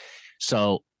live.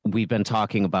 So we've been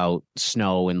talking about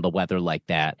snow and the weather like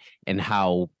that, and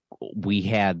how we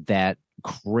had that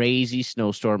crazy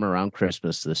snowstorm around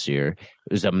Christmas this year.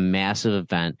 It was a massive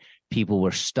event. People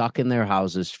were stuck in their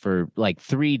houses for like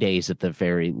 3 days at the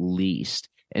very least,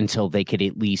 until they could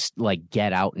at least like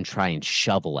get out and try and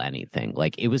shovel anything.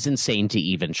 Like it was insane to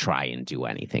even try and do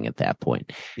anything at that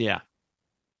point. Yeah.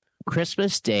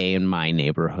 Christmas Day in my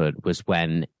neighborhood was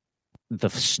when the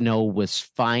snow was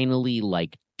finally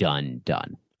like done.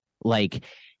 Like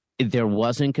there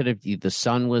wasn't going to be, the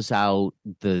sun was out,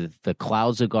 the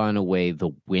clouds had gone away,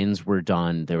 the winds were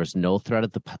done. There was no threat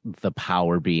of the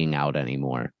power being out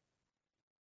anymore.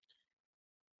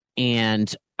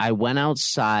 And I went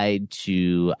outside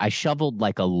I shoveled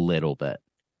like a little bit,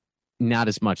 not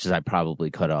as much as I probably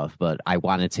could have, but I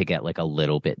wanted to get like a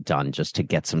little bit done just to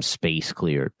get some space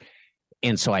cleared.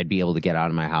 And so I'd be able to get out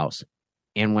of my house.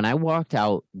 And when I walked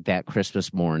out that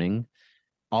Christmas morning,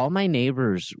 all my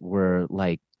neighbors were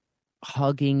like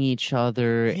hugging each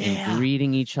other and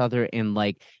greeting each other. And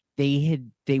like, they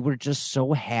were just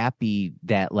so happy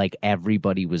that like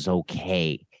everybody was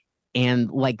okay.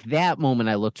 And like that moment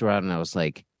I looked around and I was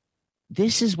like,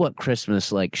 this is what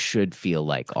Christmas like should feel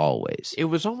like always. It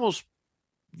was almost,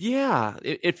 yeah,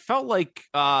 it felt like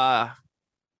the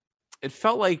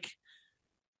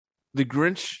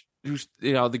Grinch,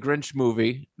 the Grinch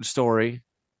movie story,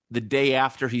 the day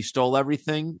after he stole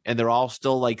everything, and they're all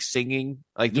still like singing,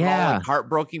 like they're all like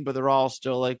heartbroken, but they're all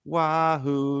still like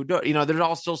wahoo, they're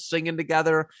all still singing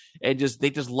together, and they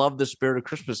just love the spirit of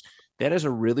Christmas. That is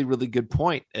a really, really good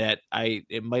point that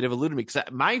it might have eluded me, because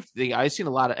my thing, I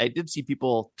did see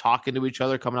people talking to each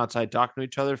other, coming outside talking to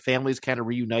each other, families kind of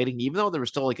reuniting, even though there was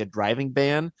still like a driving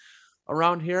ban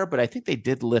around here, but I think they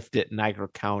did lift it in Niagara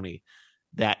County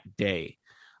that day,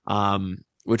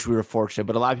 which we were fortunate.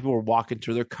 But a lot of people were walking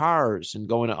through their cars and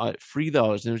going to free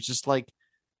those, and it was just like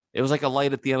it was like a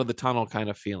light at the end of the tunnel kind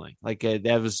of feeling. Like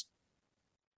that was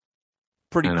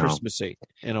pretty Christmassy.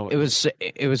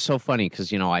 It was so funny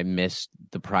because I missed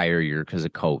the prior year because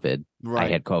of COVID. Right. I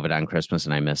had COVID on Christmas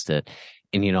and I missed it.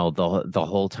 And the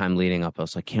whole time leading up, I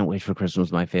was like, can't wait for Christmas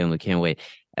with my family, can't wait.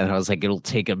 And I was like, it'll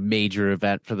take a major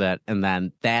event for that. And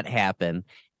then that happened.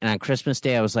 And on Christmas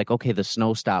Day, I was like, okay, the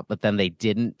snow stopped, but then they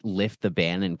didn't lift the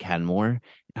ban in Kenmore. And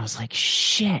I was like,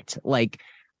 shit, like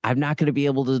I'm not going to be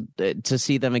able to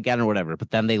see them again or whatever.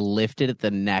 But then they lifted it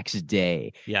the next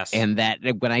day. Yes. And that,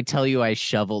 when I tell you I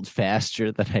shoveled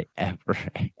faster than I ever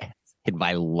had in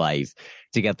my life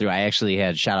to get through. I actually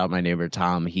had, shout out my neighbor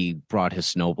Tom, he brought his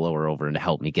snowblower over and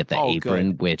helped me get the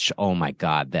apron, good. Which, oh my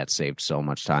God, that saved so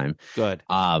much time. Good.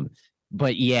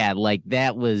 But yeah, like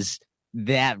that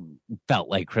felt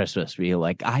like Christmas. Being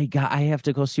like, I have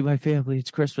to go see my family.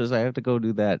 It's Christmas. I have to go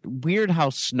do that. Weird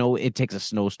how it takes a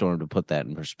snowstorm to put that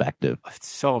in perspective. It's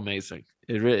so amazing.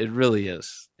 It really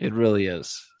is. It really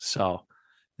is. So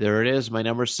there it is. My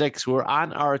number 6. We're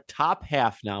on our top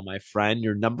half now, my friend.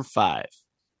 You're number 5.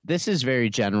 This is very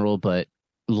general, but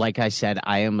like I said,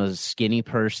 I am a skinny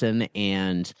person,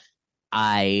 and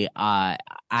I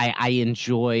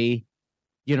enjoy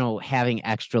having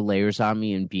extra layers on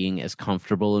me and being as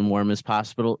comfortable and warm as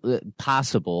possible.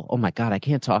 Oh my God, I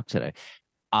can't talk today.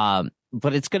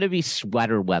 But it's going to be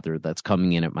sweater weather that's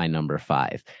coming in at my number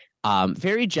 5.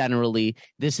 Very generally,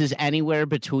 this is anywhere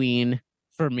between,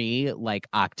 for me, like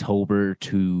October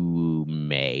to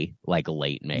May, like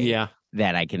late May. Yeah.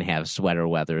 That I can have sweater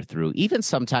weather through, even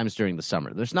sometimes during the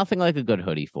summer. There's nothing like a good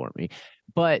hoodie for me.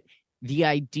 But the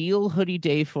ideal hoodie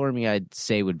day for me, I'd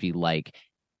say, would be like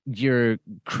your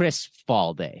crisp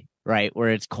fall day, right? Where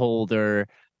it's colder.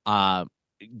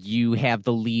 You have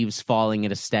the leaves falling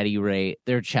at a steady rate.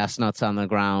 There are chestnuts on the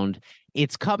ground.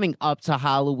 It's coming up to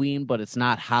Halloween, but it's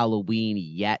not Halloween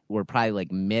yet. We're probably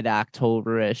like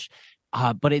mid-October-ish.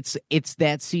 But it's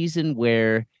that season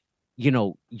where,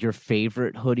 your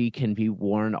favorite hoodie can be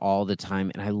worn all the time.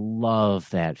 And I love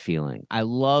that feeling. I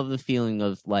love the feeling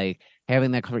of like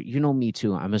having that cover. Me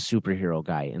too. I'm a superhero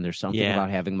guy. And there's something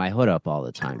about having my hood up all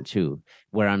the time too,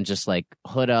 where I'm just like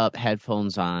hood up,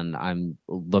 headphones on. I'm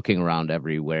looking around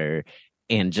everywhere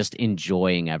and just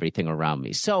enjoying everything around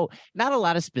me. So not a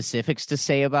lot of specifics to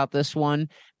say about this one.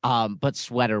 But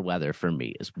sweater weather for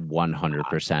me is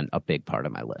 100% a big part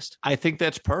of my list. I think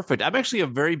that's perfect. I'm actually a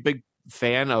very big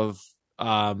fan of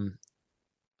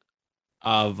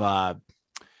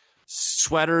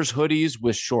sweaters, hoodies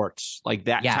with shorts, like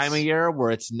that time of year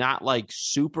where it's not like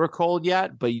super cold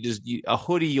yet, but a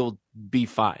hoodie, you'll be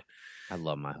fine. I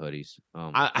love my hoodies.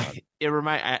 Oh my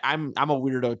God. I'm a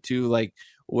weirdo too, like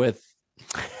with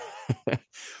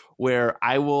where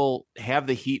I will have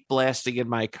the heat blasting in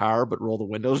my car, but roll the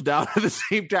windows down at the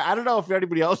same time. I don't know if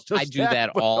anybody else does. I do that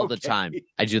all the time.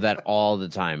 I do that all the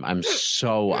time. I'm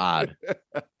so odd.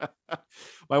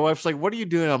 My wife's like, "What are you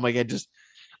doing?" I'm like,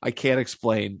 I can't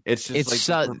explain. It's just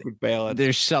like the perfect balance.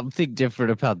 There's something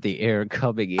different about the air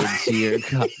coming into your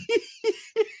car.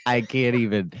 I can't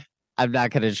even. I'm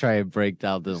not going to try and break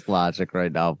down this logic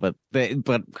right now, but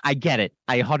I get it.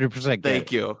 I 100% get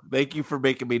it. Thank you for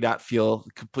making me not feel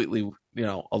completely,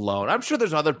 alone. I'm sure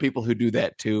there's other people who do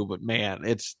that too, but man,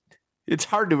 it's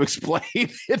hard to explain.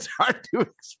 It's hard to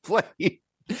explain.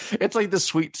 It's like the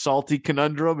sweet salty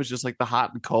conundrum. It's just like the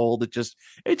hot and cold. It just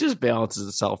balances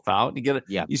itself out. You get it.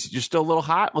 Yeah. You're still a little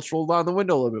hot. Let's roll down the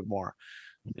window a little bit more.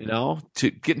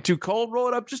 Getting too cold, roll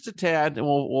it up just a tad, and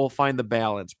we'll find the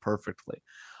balance perfectly.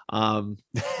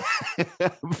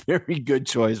 Very good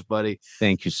choice, buddy.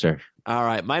 Thank you, sir. All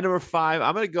right, my number 5.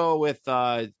 I'm gonna go with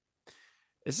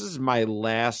this is my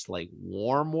last like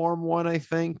warm one, I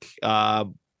think. But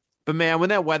man, when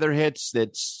that weather hits,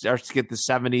 that starts to get the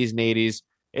 70s and 80s,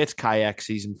 it's kayak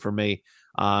season for me.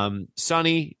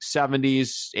 Sunny,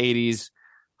 70s, 80s,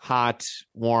 hot,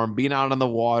 warm, being out on the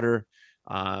water,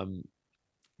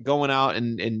 going out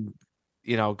and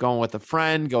going with a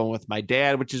friend, going with my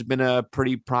dad, which has been a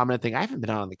pretty prominent thing. I haven't been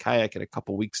out on the kayak in a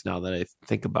couple weeks now that I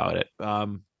think about it.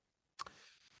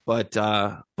 But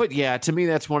yeah, to me,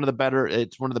 that's it's one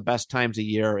of the best times of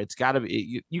year. It's got to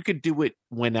be, you could do it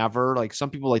whenever. Like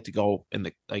some people like to go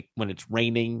like when it's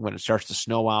raining, when it starts to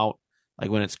snow out,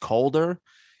 like when it's colder.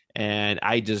 And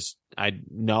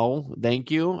no,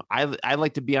 thank you. I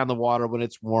like to be on the water when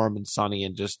it's warm and sunny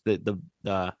and just the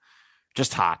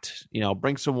just hot,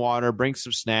 bring some water, bring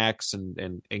some snacks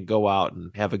and go out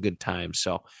and have a good time.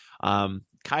 So,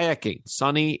 kayaking,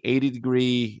 sunny,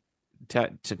 80-degree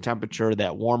temperature,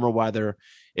 that warmer weather.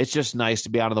 It's just nice to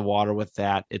be out of the water with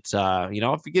that. It's, if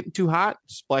you're getting too hot,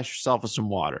 splash yourself with some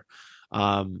water.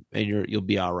 And you'll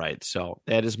be all right. So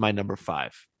that is my number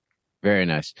 5. Very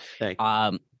nice. Thank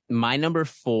you. My number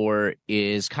 4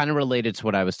 is kind of related to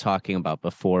what I was talking about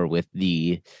before with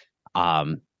the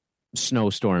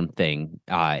snowstorm thing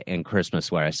and Christmas,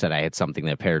 where I said I had something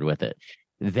that paired with it.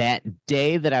 That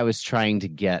day that I was trying to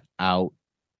get out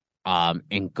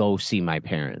and go see my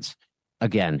parents,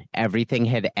 again, everything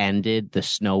had ended. The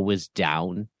snow was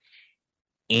down.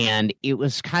 And it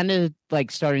was kind of like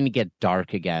starting to get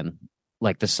dark again.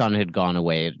 Like the sun had gone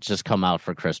away. It had just come out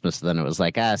for Christmas. Then it was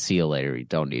like, see you later. You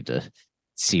don't need to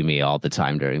see me all the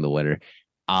time during the winter.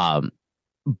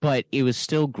 But it was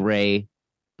still gray.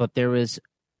 But there was,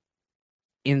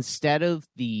 instead of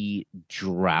the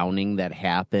drowning that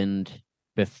happened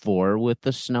before with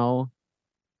the snow,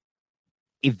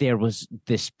 there was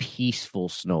this peaceful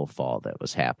snowfall that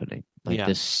was happening. Like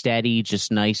this steady,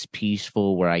 just nice,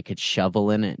 peaceful, where I could shovel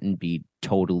in it and be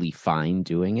totally fine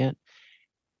doing it.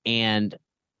 And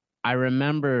I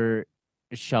remember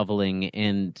shoveling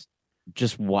and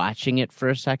just watching it for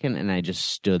a second, and I just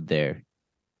stood there.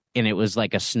 And it was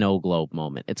like a snow globe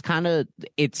moment.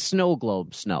 It's snow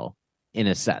globe snow in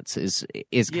a sense, is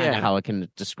kind of how I can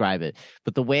describe it.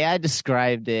 But the way I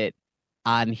described it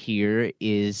on here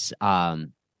is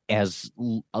as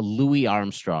a Louis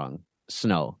Armstrong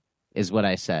snow is what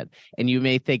I said. And you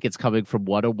may think it's coming from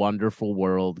What a Wonderful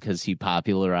World because he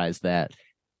popularized that.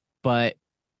 But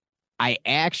I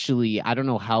don't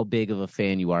know how big of a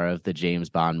fan you are of the James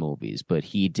Bond movies, but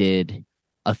he did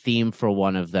a theme for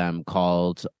one of them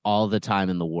called All the Time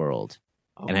in the World.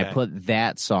 Okay. And I put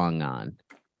that song on.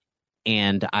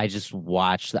 And I just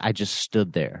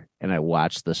stood there and I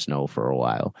watched the snow for a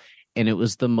while. And it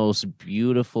was the most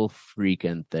beautiful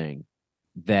freaking thing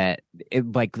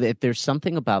there's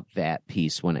something about that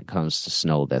piece when it comes to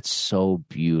snow that's so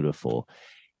beautiful.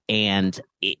 And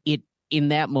it in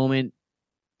that moment,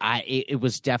 it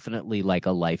was definitely like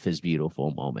a life is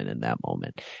beautiful moment in that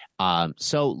moment.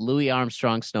 So Louis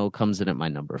Armstrong snow comes in at my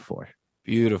number 4.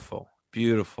 Beautiful.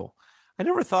 Beautiful. I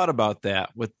never thought about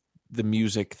that with the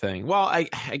music thing. Well, I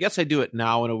guess I do it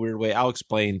now in a weird way. I'll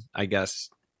explain, I guess,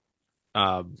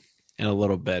 in a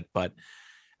little bit, but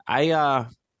that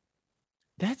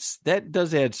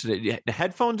does add to it. The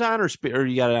headphones on or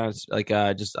you got it on like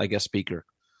just I guess speaker.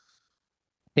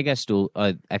 I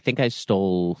think I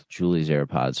stole Julie's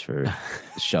AirPods for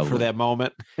shoveling for that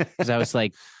moment. Because I was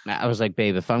like,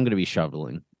 babe, if I'm going to be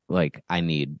shoveling, like I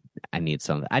need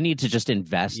something. I need to just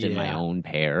invest in my own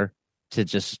pair to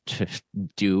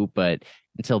do. But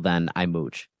until then, I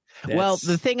mooch. Well,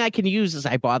 the thing I can use is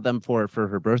I bought them for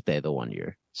her birthday the one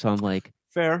year. So I'm like,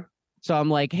 fair. So I'm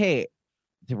like, hey,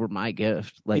 they were my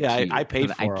gift. Like, I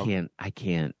paid for them. I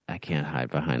can't hide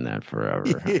behind that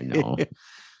forever. I know.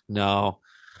 No.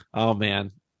 Oh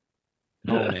man.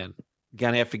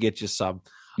 Gonna have to get you some.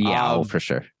 Yeah, for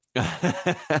sure.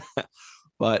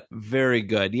 But very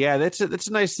good. Yeah, that's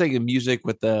a nice thing. The music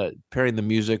with pairing the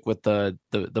music with the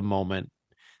moment.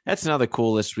 That's another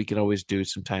cool list we can always do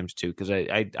sometimes too, because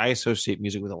I associate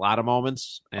music with a lot of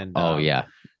moments, and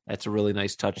that's a really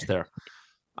nice touch there.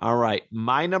 All right,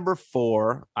 my number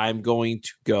 4, I'm going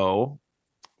to go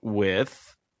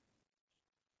with.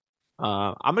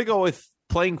 I'm going to go with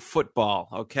playing football.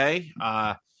 Okay,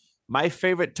 my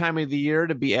favorite time of the year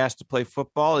to be asked to play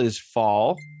football is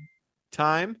fall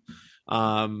time.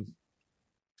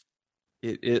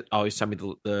 It always send me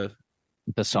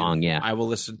the song. Yeah, I will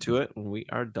listen to it when we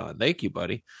are done. Thank you,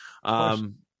 buddy.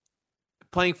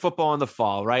 Playing football in the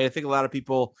fall, right? I think a lot of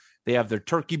people, they have their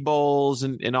turkey bowls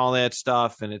and all that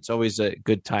stuff, and it's always a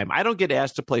good time. I don't get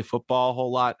asked to play football a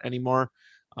whole lot anymore.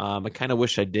 I kind of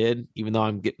wish I did, even though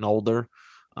I'm getting older.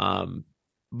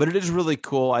 But it is really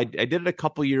cool. I did it a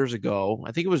couple years ago.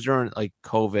 I think it was during like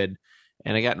COVID,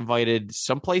 and I got invited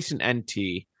someplace in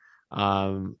NT.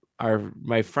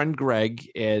 my friend Greg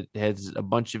has a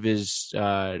bunch of his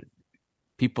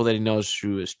people that he knows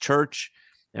through his church,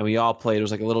 and we all played. It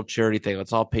was like a little charity thing.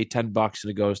 Let's all pay $10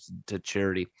 and it goes to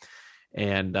charity.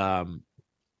 And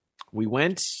we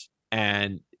went,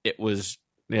 and it was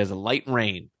a light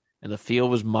rain, and the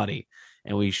field was muddy.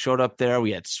 And we showed up there.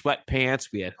 We had sweatpants,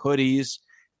 we had hoodies,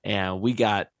 and we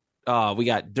got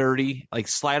dirty, like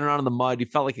sliding around in the mud. You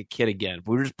felt like a kid again.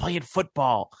 We were just playing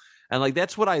football. And like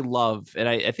that's what I love. And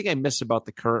I think I miss about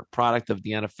the current product of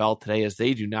the NFL today is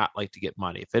they do not like to get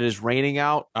money. If it is raining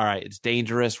out, all right, it's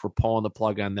dangerous. We're pulling the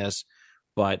plug on this.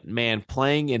 But man,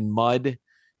 playing in mud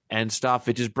and stuff,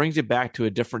 it just brings it back to a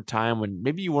different time when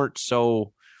maybe you weren't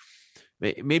so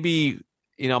maybe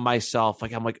myself,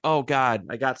 like I'm like, oh God,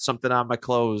 I got something on my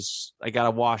clothes. I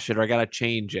gotta wash it or I gotta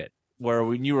change it. Where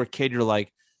when you were a kid, you're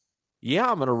like, yeah,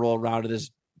 I'm gonna roll around in this,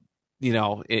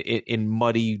 in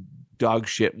muddy dog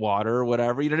shit water or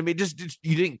whatever. You know what I mean? Just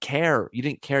you didn't care. You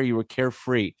didn't care. You were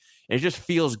carefree. And it just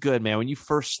feels good, man. When you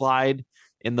first slide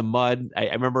in the mud, I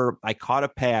remember I caught a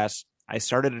pass. I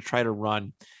started to try to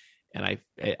run, and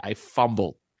I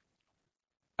fumbled.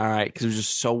 All right, because it was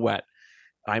just so wet.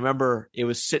 I remember it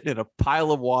was sitting in a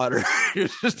pile of water. It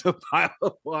was just a pile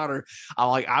of water. I'm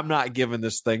like, I'm not giving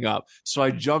this thing up. So I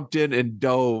jumped in and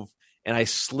dove. And I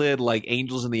slid like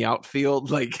angels in the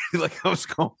outfield, like I was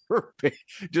going for it.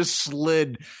 Just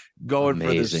slid going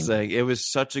for this thing. It was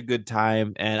such a good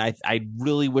time, and I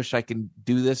really wish I can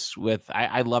do this with.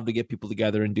 I'd love to get people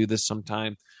together and do this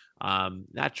sometime.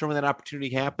 Not sure when that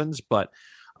opportunity happens, but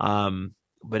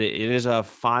it is a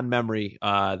fond memory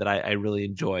that I really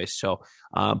enjoy. So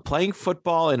playing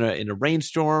football in a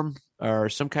rainstorm or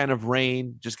some kind of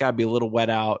rain, just got to be a little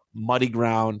wet out, muddy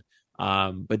ground.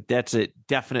 But that's a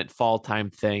definite fall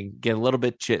time thing. Get a little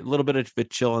bit of a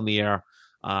chill in the air.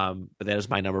 But that is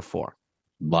my number 4.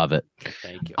 Love it.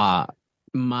 Thank you.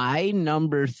 My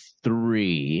number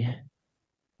 3.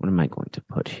 What am I going to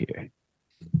put here?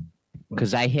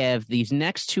 Because I have these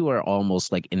next 2 are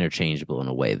almost like interchangeable in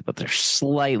a way, but they're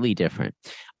slightly different.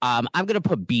 I'm going to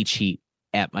put Beach Heat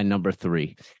at my number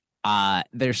 3.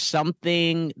 There's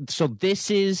something. So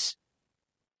this is.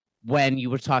 When you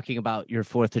were talking about your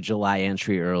 4th of July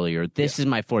entry earlier, this is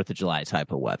my 4th of July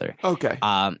type of weather. Okay.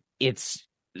 It's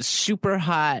super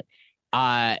hot,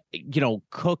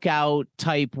 cookout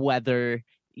type weather,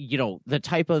 the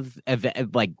type of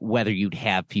event, like weather you'd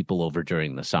have people over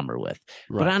during the summer with.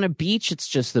 Right. But on a beach, it's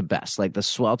just the best. Like the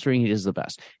sweltering heat is the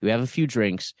best. You have a few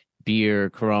drinks,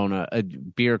 beer, Corona,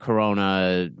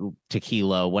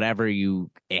 tequila, whatever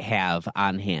you have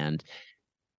on hand.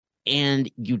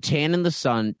 And you tan in the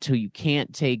sun till you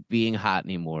can't take being hot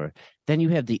anymore. Then you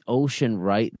have the ocean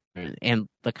right there. And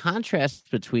the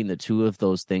contrast between the two of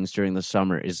those things during the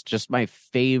summer is just my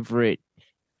favorite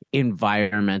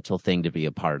environmental thing to be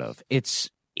a part of. It's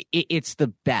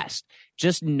the best.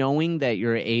 Just knowing that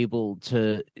you're able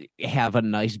to have a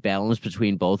nice balance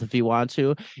between both if you want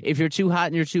to. If you're too hot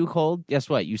and you're too cold, guess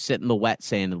what? You sit in the wet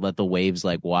sand and let the waves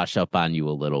like wash up on you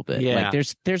a little bit. Yeah. Like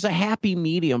there's a happy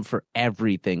medium for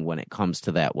everything when it comes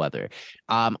to that weather.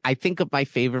 I think of my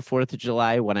favorite 4th of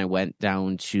July when I went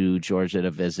down to Georgia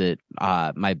to visit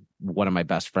one of my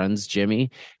best friends, Jimmy,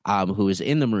 who was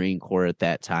in the Marine Corps at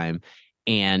that time.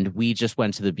 And we just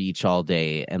went to the beach all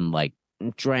day and like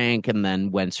drank and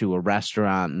then went to a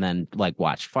restaurant and then like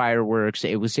watched fireworks.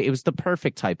 It was the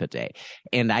perfect type of day.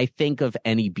 And I think of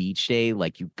any beach day,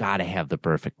 like you got to have the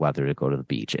perfect weather to go to the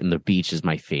beach. And the beach is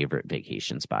my favorite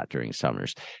vacation spot during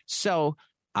summers. So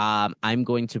I'm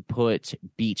going to put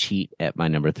Beach Heat at my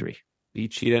number 3.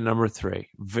 Beach Heat at number 3.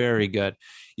 Very good.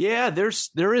 Yeah, there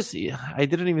is. I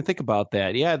didn't even think about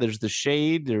that. Yeah, there's the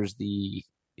shade. There's the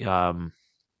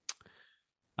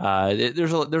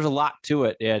there's a lot to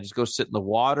it. Yeah, just go sit in the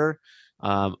water.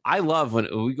 I love when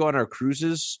we go on our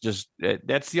cruises. Just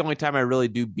that's the only time I really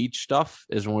do beach stuff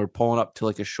is when we're pulling up to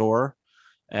like a shore,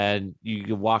 and you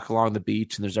can walk along the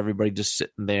beach, and there's everybody just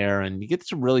sitting there, and you get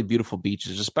some really beautiful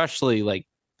beaches, especially like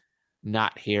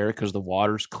not here because the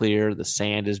water's clear, the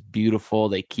sand is beautiful.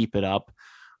 They keep it up.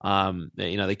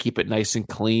 They keep it nice and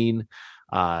clean.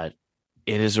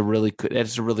 It's a really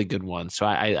good one. So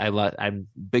I'm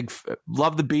big,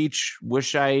 love the beach.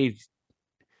 Wish I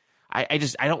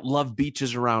don't love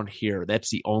beaches around here. That's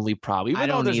the only problem. Even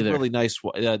though there's either. Really nice.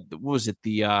 What was it?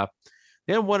 They had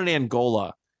one in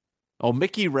Angola. Oh,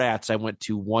 Mickey Rat's I went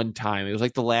to one time. It was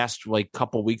like the last like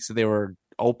couple weeks that they were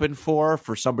open for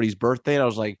somebody's birthday. And I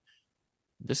was like,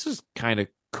 this is kind of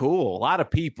cool. A lot of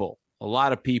people,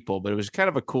 but it was kind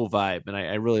of a cool vibe. And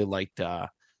I really liked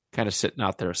kind of sitting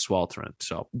out there sweltering.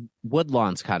 So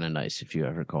Woodlawn's kind of nice if you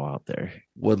ever go out there.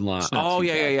 Woodlawn. Oh,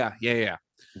 yeah.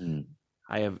 Mm.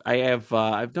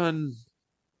 I've done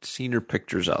senior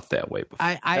pictures out that way before.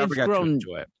 Never I've got to grown.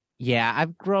 enjoy it. Yeah,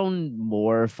 I've grown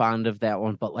more fond of that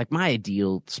one, but like my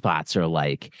ideal spots are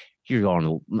like you're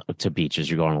going to beaches,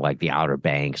 you're going to like the Outer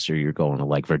Banks, or you're going to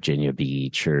like Virginia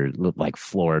Beach or like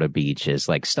Florida beaches,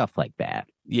 like stuff like that.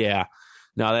 Yeah.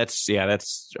 No, that's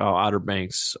Outer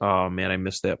Banks. Oh man, I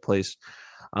missed that place.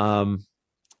 Um,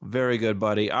 very good,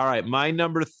 buddy. All right, my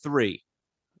number three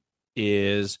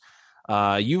is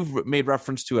you've made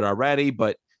reference to it already,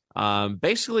 but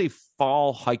basically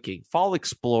fall hiking, fall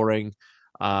exploring,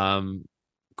 um,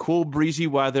 cool breezy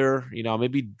weather.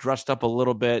 Maybe dressed up a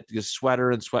little bit, just sweater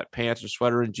and sweatpants or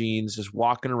sweater and jeans, just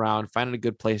walking around, finding a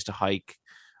good place to hike.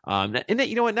 And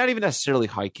you know what? Not even necessarily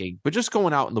hiking, but just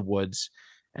going out in the woods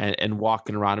and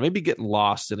walking around and maybe getting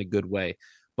lost in a good way.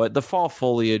 But the fall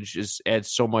foliage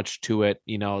adds so much to it.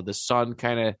 The sun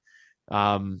kind of,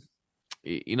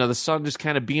 the sun just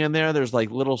kind of being there. There's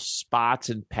like little spots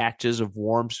and patches of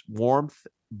warmth,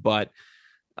 but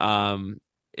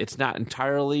it's not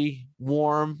entirely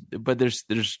warm. But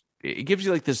it gives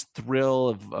you like this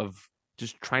thrill of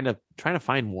just trying to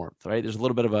find warmth, right? There's a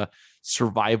little bit of a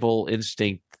survival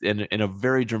instinct in a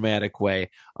very dramatic way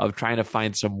of trying to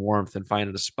find some warmth and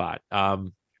finding a spot.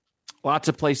 Lots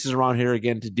of places around here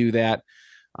again to do that.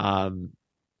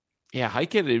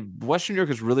 Hiking Western New York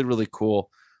is really, really cool.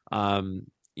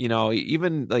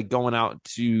 Even like going out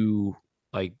to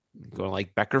like going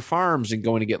like Becker Farms and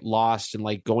going to get lost and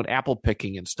like going apple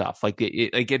picking and stuff. Like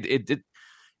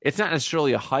it's not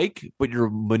necessarily a hike, but you're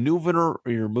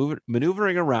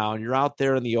maneuvering around. You're out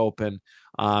there in the open,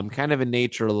 kind of in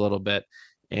nature a little bit,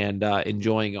 and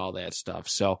enjoying all that stuff.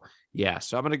 So yeah,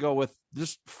 so I'm gonna go with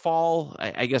just fall,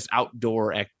 I guess,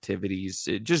 outdoor activities,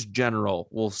 just general.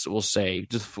 We'll say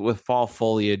just with fall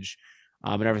foliage,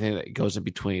 and everything that goes in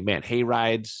between. Man, hay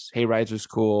rides was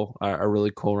cool. Are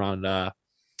really cool around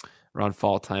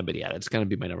fall time. But yeah, that's gonna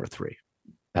be my number three.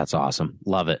 That's awesome.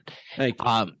 Love it. Thank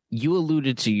you. You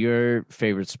alluded to your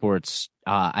favorite sports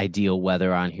ideal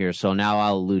weather on here. So now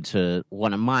I'll allude to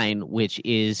one of mine, which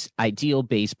is ideal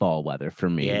baseball weather for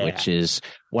me, which is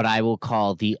what I will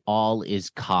call the all is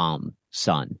calm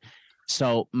sun.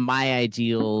 So my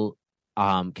ideal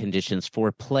conditions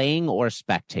for playing or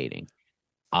spectating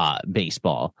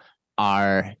baseball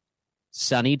are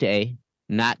sunny day,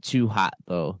 not too hot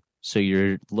though. So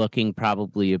you're looking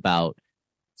probably about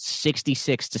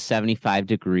 66 to 75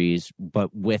 degrees,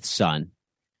 but with sun.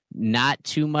 Not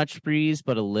too much breeze,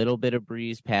 but a little bit of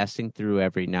breeze passing through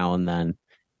every now and then.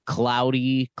 Cloud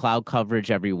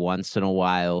coverage every once in a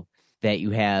while that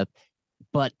you have,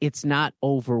 but it's not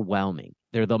overwhelming.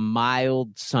 They're the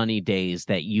mild, sunny days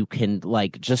that you can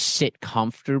like just sit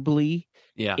comfortably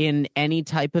in any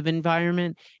type of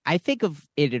environment. I think of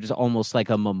it as almost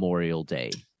like a Memorial Day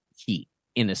heat.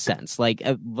 In a sense, like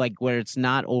where it's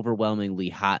not overwhelmingly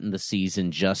hot in the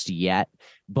season just yet,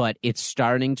 but it's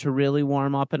starting to really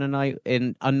warm up in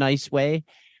a nice way.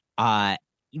 That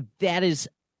is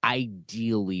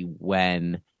ideally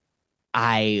when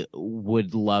I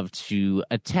would love to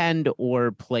attend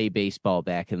or play baseball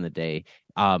back in the day,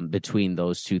 between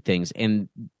those two things. And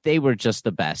they were just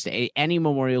the best. Any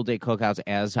Memorial Day cookouts,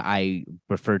 as I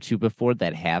referred to before,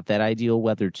 that have that ideal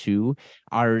weather too,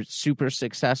 are super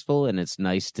successful. And it's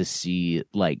nice to see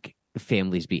like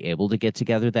families be able to get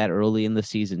together that early in the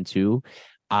season too.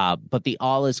 But the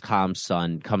all is calm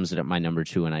sun comes in at my number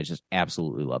two, and I just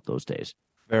absolutely love those days.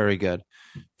 Very good.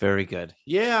 Very good.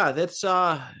 Yeah, that's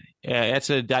an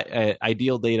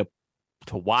ideal day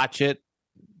to watch it,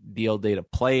 ideal day to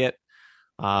play it.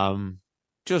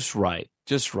 Just right.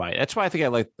 That's why I think I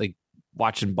like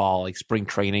watching ball, like spring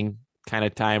training kind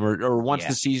of time, or once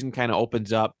the season kind of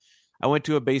opens up. I went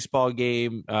to a baseball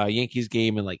game, Yankees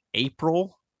game in like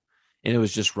April, and it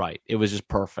was just right. It was just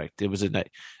perfect. It was a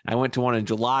night. I went to one in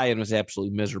July and it was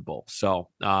absolutely miserable. So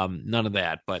none of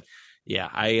that. But yeah,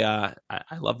 I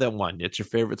love that one. It's your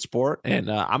favorite sport, and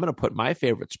I'm going to put my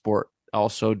favorite sport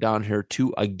also down here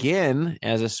too, again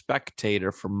as a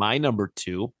spectator for my number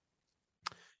two.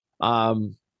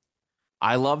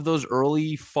 I love those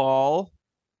early fall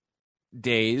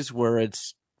days where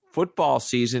it's football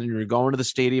season and you're going to the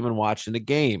stadium and watching the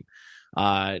game.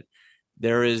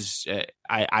 There is,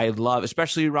 I love,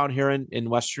 especially around here in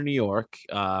Western New York,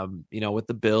 with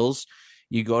the Bills,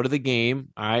 you go to the game.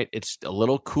 All right. It's a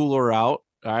little cooler out.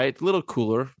 All right. A little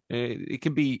cooler. It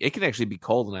can actually be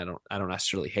cold, and I don't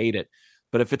necessarily hate it,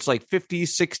 but if it's like 50s,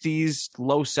 60s,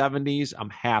 low 70s,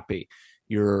 I'm happy.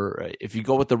 If you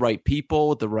go with the right people,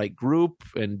 with the right group,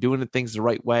 and doing the things the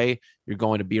right way, you're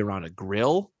going to be around a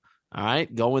grill. All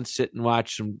right, go and sit and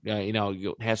watch some.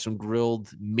 Have some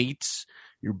grilled meats.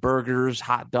 your burgers,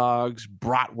 hot dogs,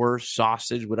 bratwurst,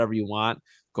 sausage, whatever you want.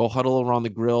 Go huddle around the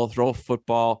grill, throw a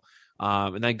football,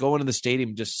 and then go into the stadium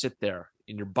and just sit there.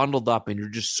 And you're bundled up and you're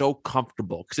just so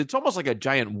comfortable because it's almost like a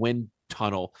giant wind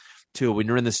tunnel too. When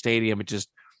you're in the stadium, it just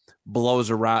blows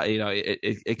around.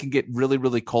 It can get really,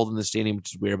 really cold in the stadium,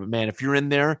 which is weird. But man, if you're in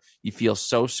there, you feel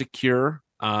so secure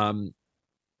for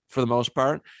the most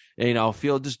part. And,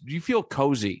 you feel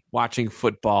cozy watching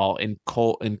football in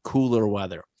cold and cooler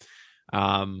weather.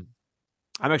 I'm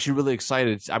actually really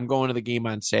excited. I'm going to the game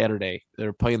on Saturday.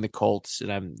 They're playing the Colts,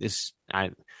 and I'm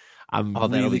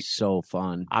that'll be so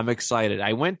fun. I'm excited.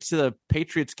 I went to the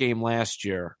Patriots game last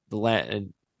year.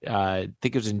 I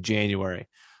think it was in January.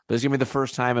 But it's going to be the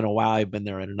first time in a while I've been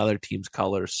there in another team's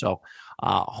colors. So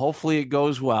hopefully it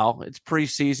goes well. It's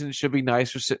preseason. It should be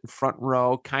nice. We're sitting front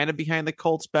row, kind of behind the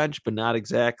Colts bench, but not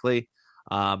exactly.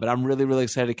 But I'm really, really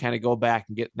excited to kind of go back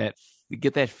and get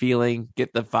that feeling,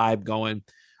 get the vibe going.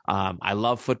 I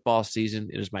love football season.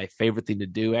 It is my favorite thing to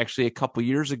do. Actually, a couple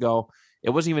years ago,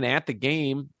 it wasn't even at the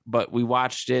game, but we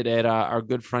watched it at our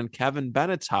good friend Kevin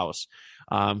Bennett's house.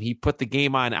 He put the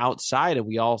game on outside,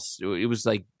 and it was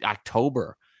like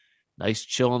October. Nice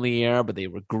chill in the air, but they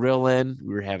were grilling.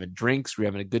 We were having drinks. We were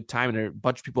having a good time, and there were a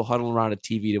bunch of people huddling around a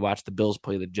TV to watch the Bills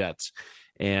play the Jets.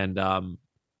 And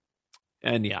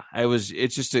yeah,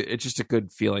 it's just a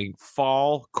good feeling.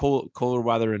 Fall, cooler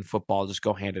weather, and football just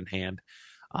go hand in hand.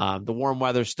 The warm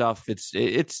weather stuff, it's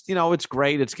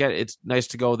great. It's nice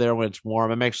to go there when it's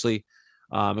warm. I'm actually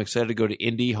excited to go to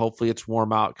Indy. Hopefully it's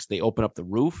warm out because they open up the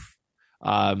roof. They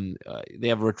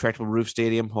have a retractable roof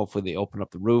stadium. Hopefully they open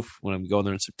up the roof when I'm going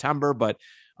there in September. But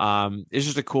it's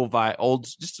just a cool vibe,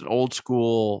 just an old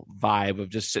school vibe of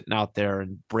just sitting out there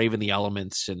and braving the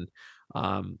elements and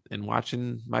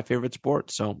watching my favorite sport.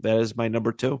 So that is my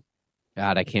number 2.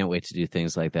 God, I can't wait to do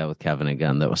things like that with Kevin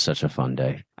again. That was such a fun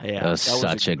day. Yeah, that was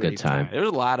such a good time. There was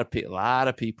a lot of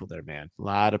people there, man. A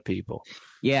lot of people.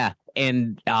 Yeah,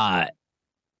 and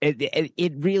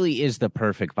it really is the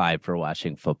perfect vibe for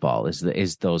watching football.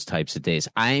 Is those types of days.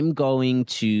 I'm going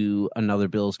to another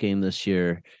Bills game this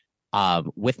year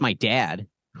with my dad.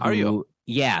 Are you?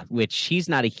 Yeah, which he's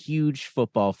not a huge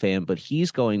football fan, but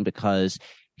he's going because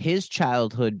his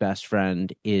childhood best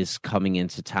friend is coming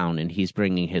into town and he's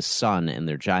bringing his son and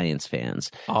they're Giants fans.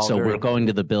 So we're going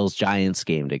to the Bills Giants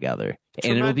game together. Tremendous.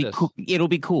 And it'll be cool. It'll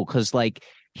be cool because like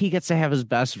he gets to have his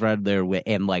best friend there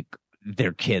and like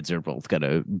their kids are both going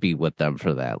to be with them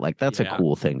for that. Like that's a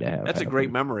cool thing to have. That's a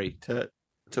great memory to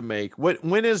make.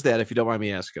 When is that, if you don't mind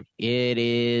me asking? It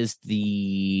is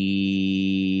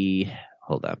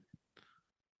hold on.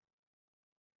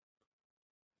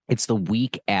 It's the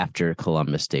week after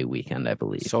Columbus Day weekend, I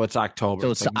believe. So it's October.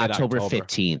 So it's like October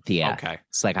 15th. Yeah. Okay.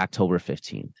 It's like October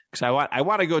 15th. Because I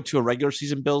want to go to a regular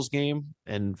season Bills game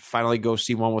and finally go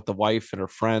see one with the wife and her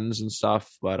friends and stuff.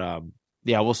 But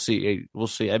yeah, we'll see. We'll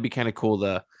see. That'd be kind of cool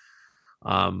to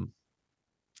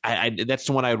that's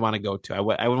the one I would want to go to. I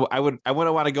wouldn't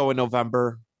want to go in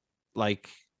November, like.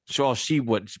 So she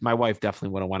would. My wife definitely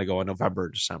wouldn't want to go in November or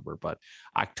December, but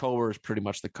October is pretty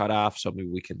much the cutoff. So maybe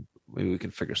we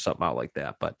can figure something out like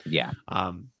that. But yeah,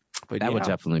 but that would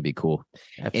definitely be cool.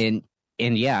 Absolutely.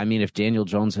 And yeah, I mean, if Daniel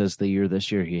Jones has the year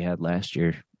this year he had last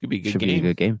year, it'd be a good should game. Be a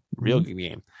good game, real good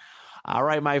game. All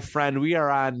right, my friend, we are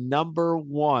on number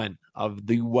 1 of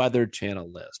the Weather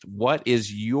Channel list. What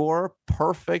is your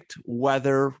perfect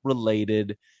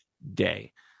weather-related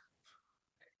day?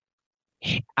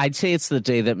 I'd say it's the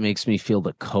day that makes me feel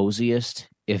the coziest,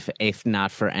 if not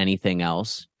for anything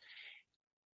else.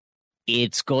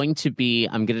 It's going to be,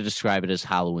 I'm going to describe it as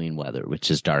Halloween weather, which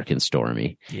is dark and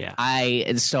stormy. Yeah.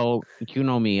 So you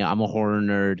know me, I'm a horror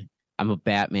nerd. I'm a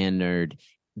Batman nerd.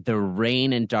 The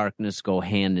rain and darkness go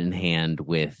hand in hand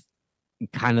with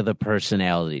kind of the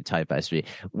personality type I see.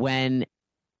 When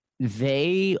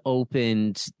they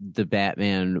opened the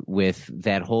Batman with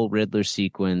that whole Riddler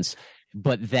sequence,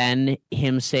 but then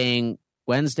him saying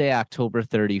Wednesday, October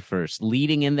 31st,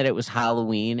 leading in that it was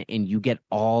Halloween, and you get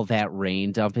all that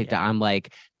rain dumping down.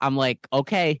 I'm like,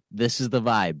 okay, this is the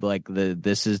vibe. Like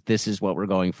this is what we're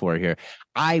going for here.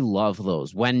 I love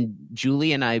those. When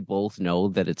Julie and I both know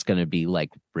that it's going to be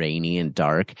like rainy and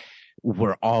dark,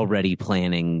 we're already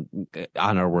planning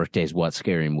on our work days what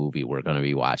scary movie we're going to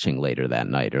be watching later that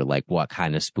night, or like what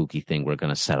kind of spooky thing we're going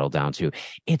to settle down to.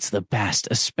 It's the best,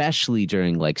 especially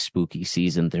during like spooky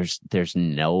season. There's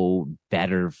no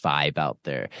better vibe out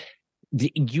there.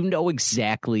 You know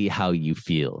exactly how you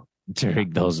feel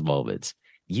during those moments.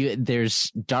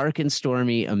 There's dark and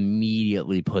stormy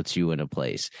immediately puts you in a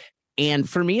place. And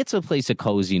for me, it's a place of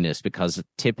coziness because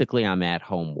typically I'm at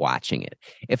home watching it.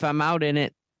 If I'm out in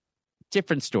it,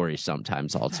 different story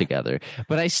sometimes altogether,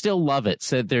 but I still love it.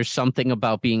 So there's something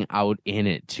about being out in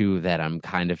it too that I'm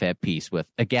kind of at peace with.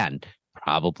 Again,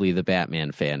 probably the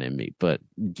Batman fan in me, but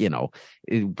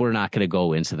we're not going to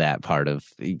go into that part of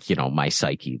my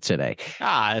psyche today.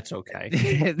 That's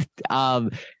okay.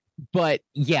 But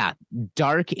yeah,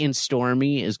 Dark and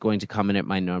Stormy is going to come in at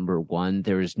my number one.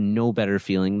 There is no better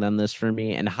feeling than this for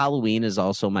me. And Halloween is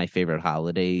also my favorite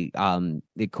holiday,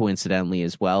 coincidentally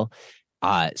as well.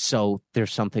 So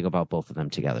there's something about both of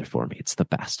them together for me. It's the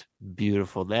best.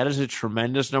 Beautiful. That is a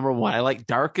tremendous number one. I like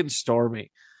Dark and Stormy,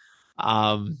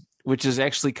 which is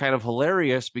actually kind of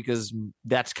hilarious because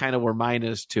that's kind of where mine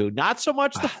is too. Not so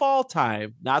much the fall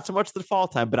time,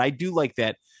 but I do like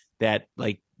that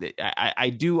like,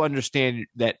 I do understand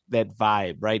that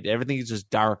vibe, right? Everything is just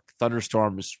dark,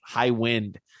 thunderstorms, high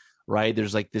wind, right?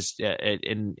 There's like this,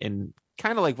 and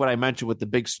kind of like what I mentioned with the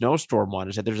big snowstorm one,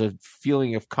 is that there's a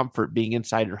feeling of comfort being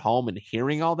inside your home and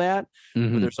hearing all that.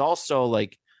 Mm-hmm. But there's also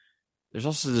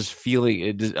this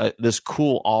feeling, this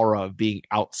cool aura of being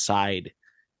outside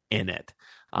in it.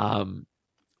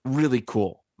 Really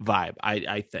cool vibe,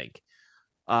 I think.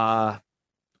 My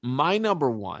number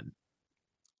one,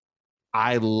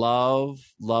 I love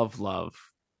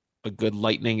a good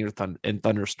lightning and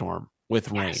thunderstorm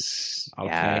with rain. Yes. Okay.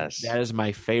 Yes. That is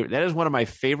my favorite. That is one of my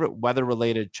favorite weather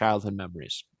related childhood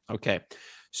memories. Okay.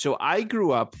 So I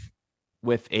grew up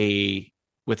with a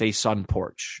sun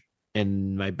porch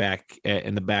in my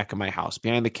in the back of my house,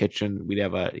 behind the kitchen. We'd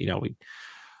have we'd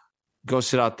go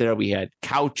sit out there. We had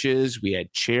couches, we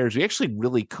had chairs. We actually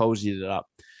really cozied it up.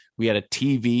 We had a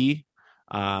TV,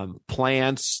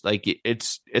 plants. Like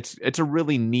it's a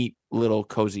really neat little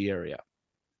cozy area.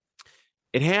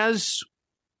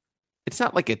 It's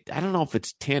not like I don't know if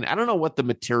it's tin. I don't know what the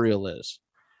material is,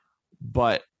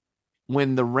 but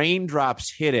when the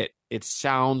raindrops hit it, it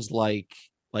sounds like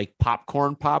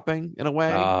popcorn popping in a way.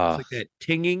 It's like that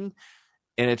tinging,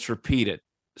 and it's repeated.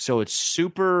 So it's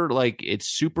super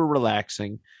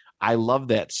relaxing. I love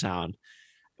that sound.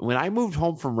 When I moved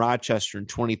home from Rochester in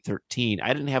 2013,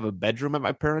 I didn't have a bedroom at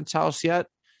my parents' house yet.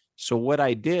 So what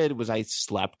I did was I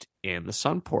slept in the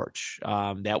sun porch.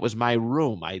 That was my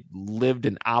room. I lived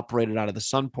and operated out of the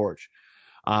sun porch.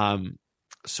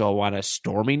 So on a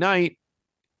stormy night,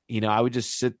 I would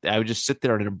just sit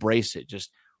there and embrace it.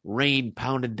 Just rain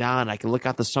pounding down. I could look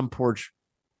out the sun porch,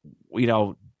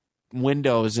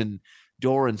 windows and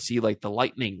door and see like the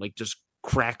lightning, like just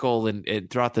crackle and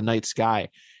throughout the night sky.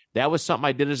 That was something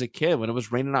I did as a kid when it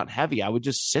was raining out heavy. I would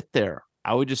just sit there.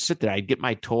 I'd get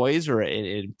my toys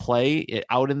and play it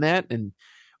out in that,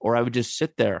 or I would just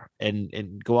sit there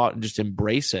and go out and just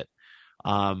embrace it.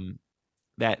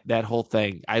 That whole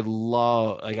thing. I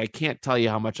can't tell you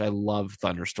how much I love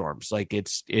thunderstorms. Like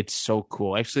it's so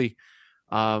cool. Actually,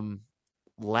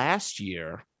 last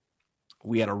year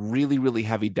we had a really, really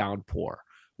heavy downpour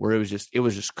where it was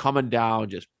just coming down,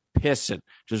 just pissing,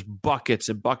 just buckets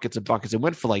and buckets and buckets. It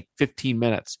went for like 15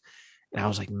 minutes. And I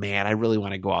was like, man, I really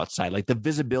want to go outside. Like the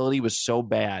visibility was so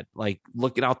bad. Like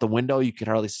looking out the window, you could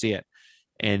hardly see it.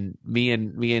 And me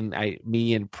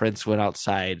and Prince went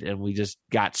outside and we just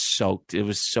got soaked. It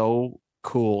was so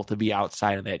cool to be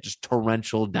outside in that just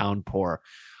torrential downpour.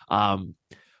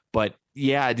 But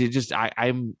yeah,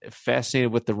 I'm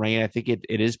fascinated with the rain. I think it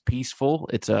is peaceful.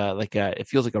 It's it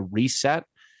feels like a reset.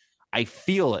 I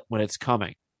feel it when it's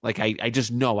coming. Like I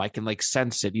just know, I can like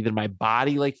sense it. Either my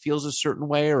body like feels a certain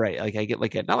way, or I get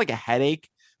like not like a headache,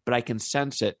 but I can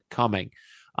sense it coming.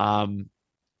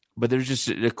 But there's just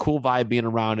a cool vibe being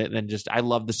around it. And then I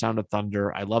love the sound of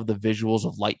thunder. I love the visuals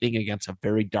of lightning against a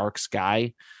very dark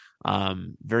sky,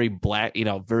 very black,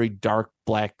 very dark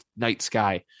black night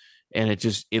sky. And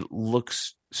it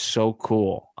looks so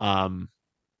cool.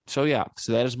 So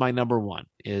that is my number one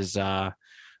is,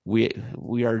 we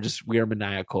are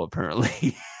maniacal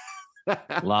apparently.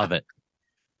 Love it.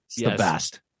 It's the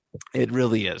best. It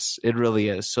really is. It really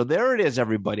is. So there it is,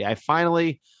 everybody. I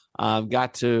finally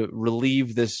got to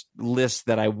relieve this list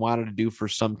that I wanted to do for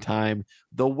some time.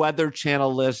 The Weather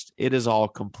Channel list. It is all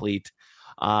complete.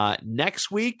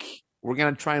 Next week, we're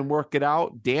going to try and work it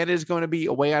out. Dan is going to be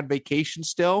away on vacation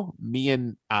still. Me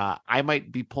and I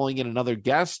might be pulling in another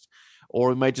guest, or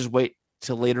we might just wait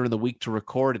till later in the week to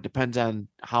record. It depends on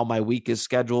how my week is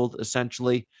scheduled,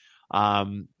 essentially.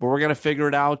 But we're going to figure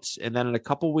it out. And then in a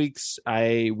couple weeks,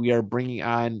 we are bringing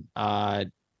on, God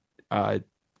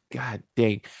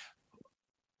dang,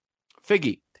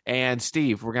 Figgy and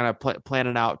Steve. We're going to plan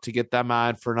it out to get them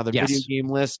on for another video game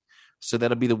list. So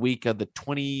that'll be the week of the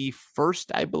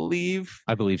 21st, I believe.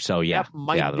 I believe so. Yeah. That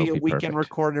might be a weekend perfect.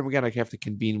 recording. We're going to have to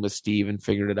convene with Steve and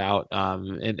figure it out.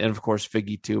 And of course,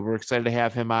 Figgy too. We're excited to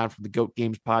have him on from the Goat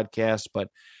Games podcast, but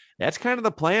that's kind of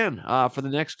the plan for the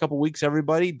next couple weeks,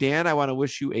 everybody. Dan, I want to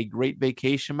wish you a great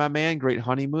vacation, my man. Great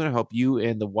honeymoon. I hope you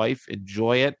and the wife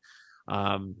enjoy it.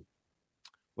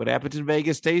 What happens in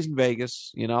Vegas stays in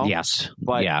Vegas, Yes.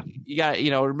 But yeah. you got,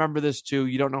 remember this too.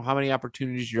 You don't know how many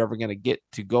opportunities you're ever going to get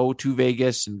to go to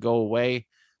Vegas and go away.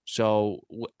 So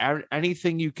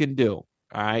anything you can do,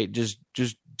 all right, just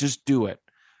do it.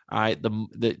 All right.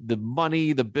 The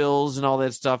money, the bills and all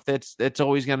that stuff, that's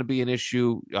always going to be an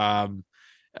issue,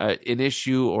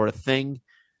 or a thing.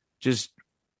 Just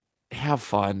have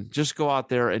fun. Just go out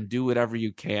there and do whatever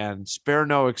you can. Spare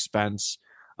no expense.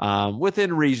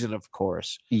 Within reason, of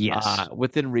course. Yes.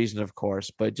 Within reason, of course.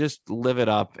 But just live it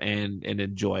up and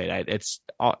enjoy it. It's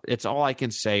all I can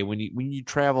say when you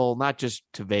travel, not just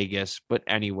to Vegas, but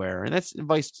anywhere. And that's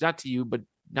advice not just to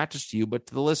you, but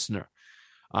to the listener.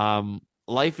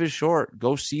 Life is short.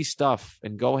 Go see stuff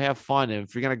and go have fun. And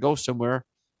if you're gonna go somewhere,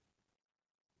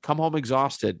 come home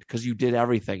exhausted because you did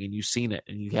everything and you've seen it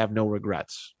and you have no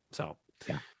regrets. So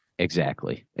yeah.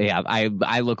 Exactly. Yeah,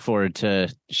 I look forward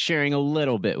to sharing a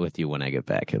little bit with you when I get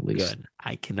back, at least. Good.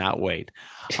 I cannot wait.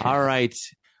 All right.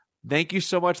 Thank you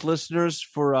so much, listeners,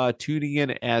 for tuning in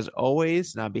as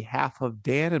always. And on behalf of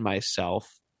Dan and myself,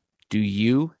 do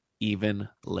you even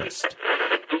list?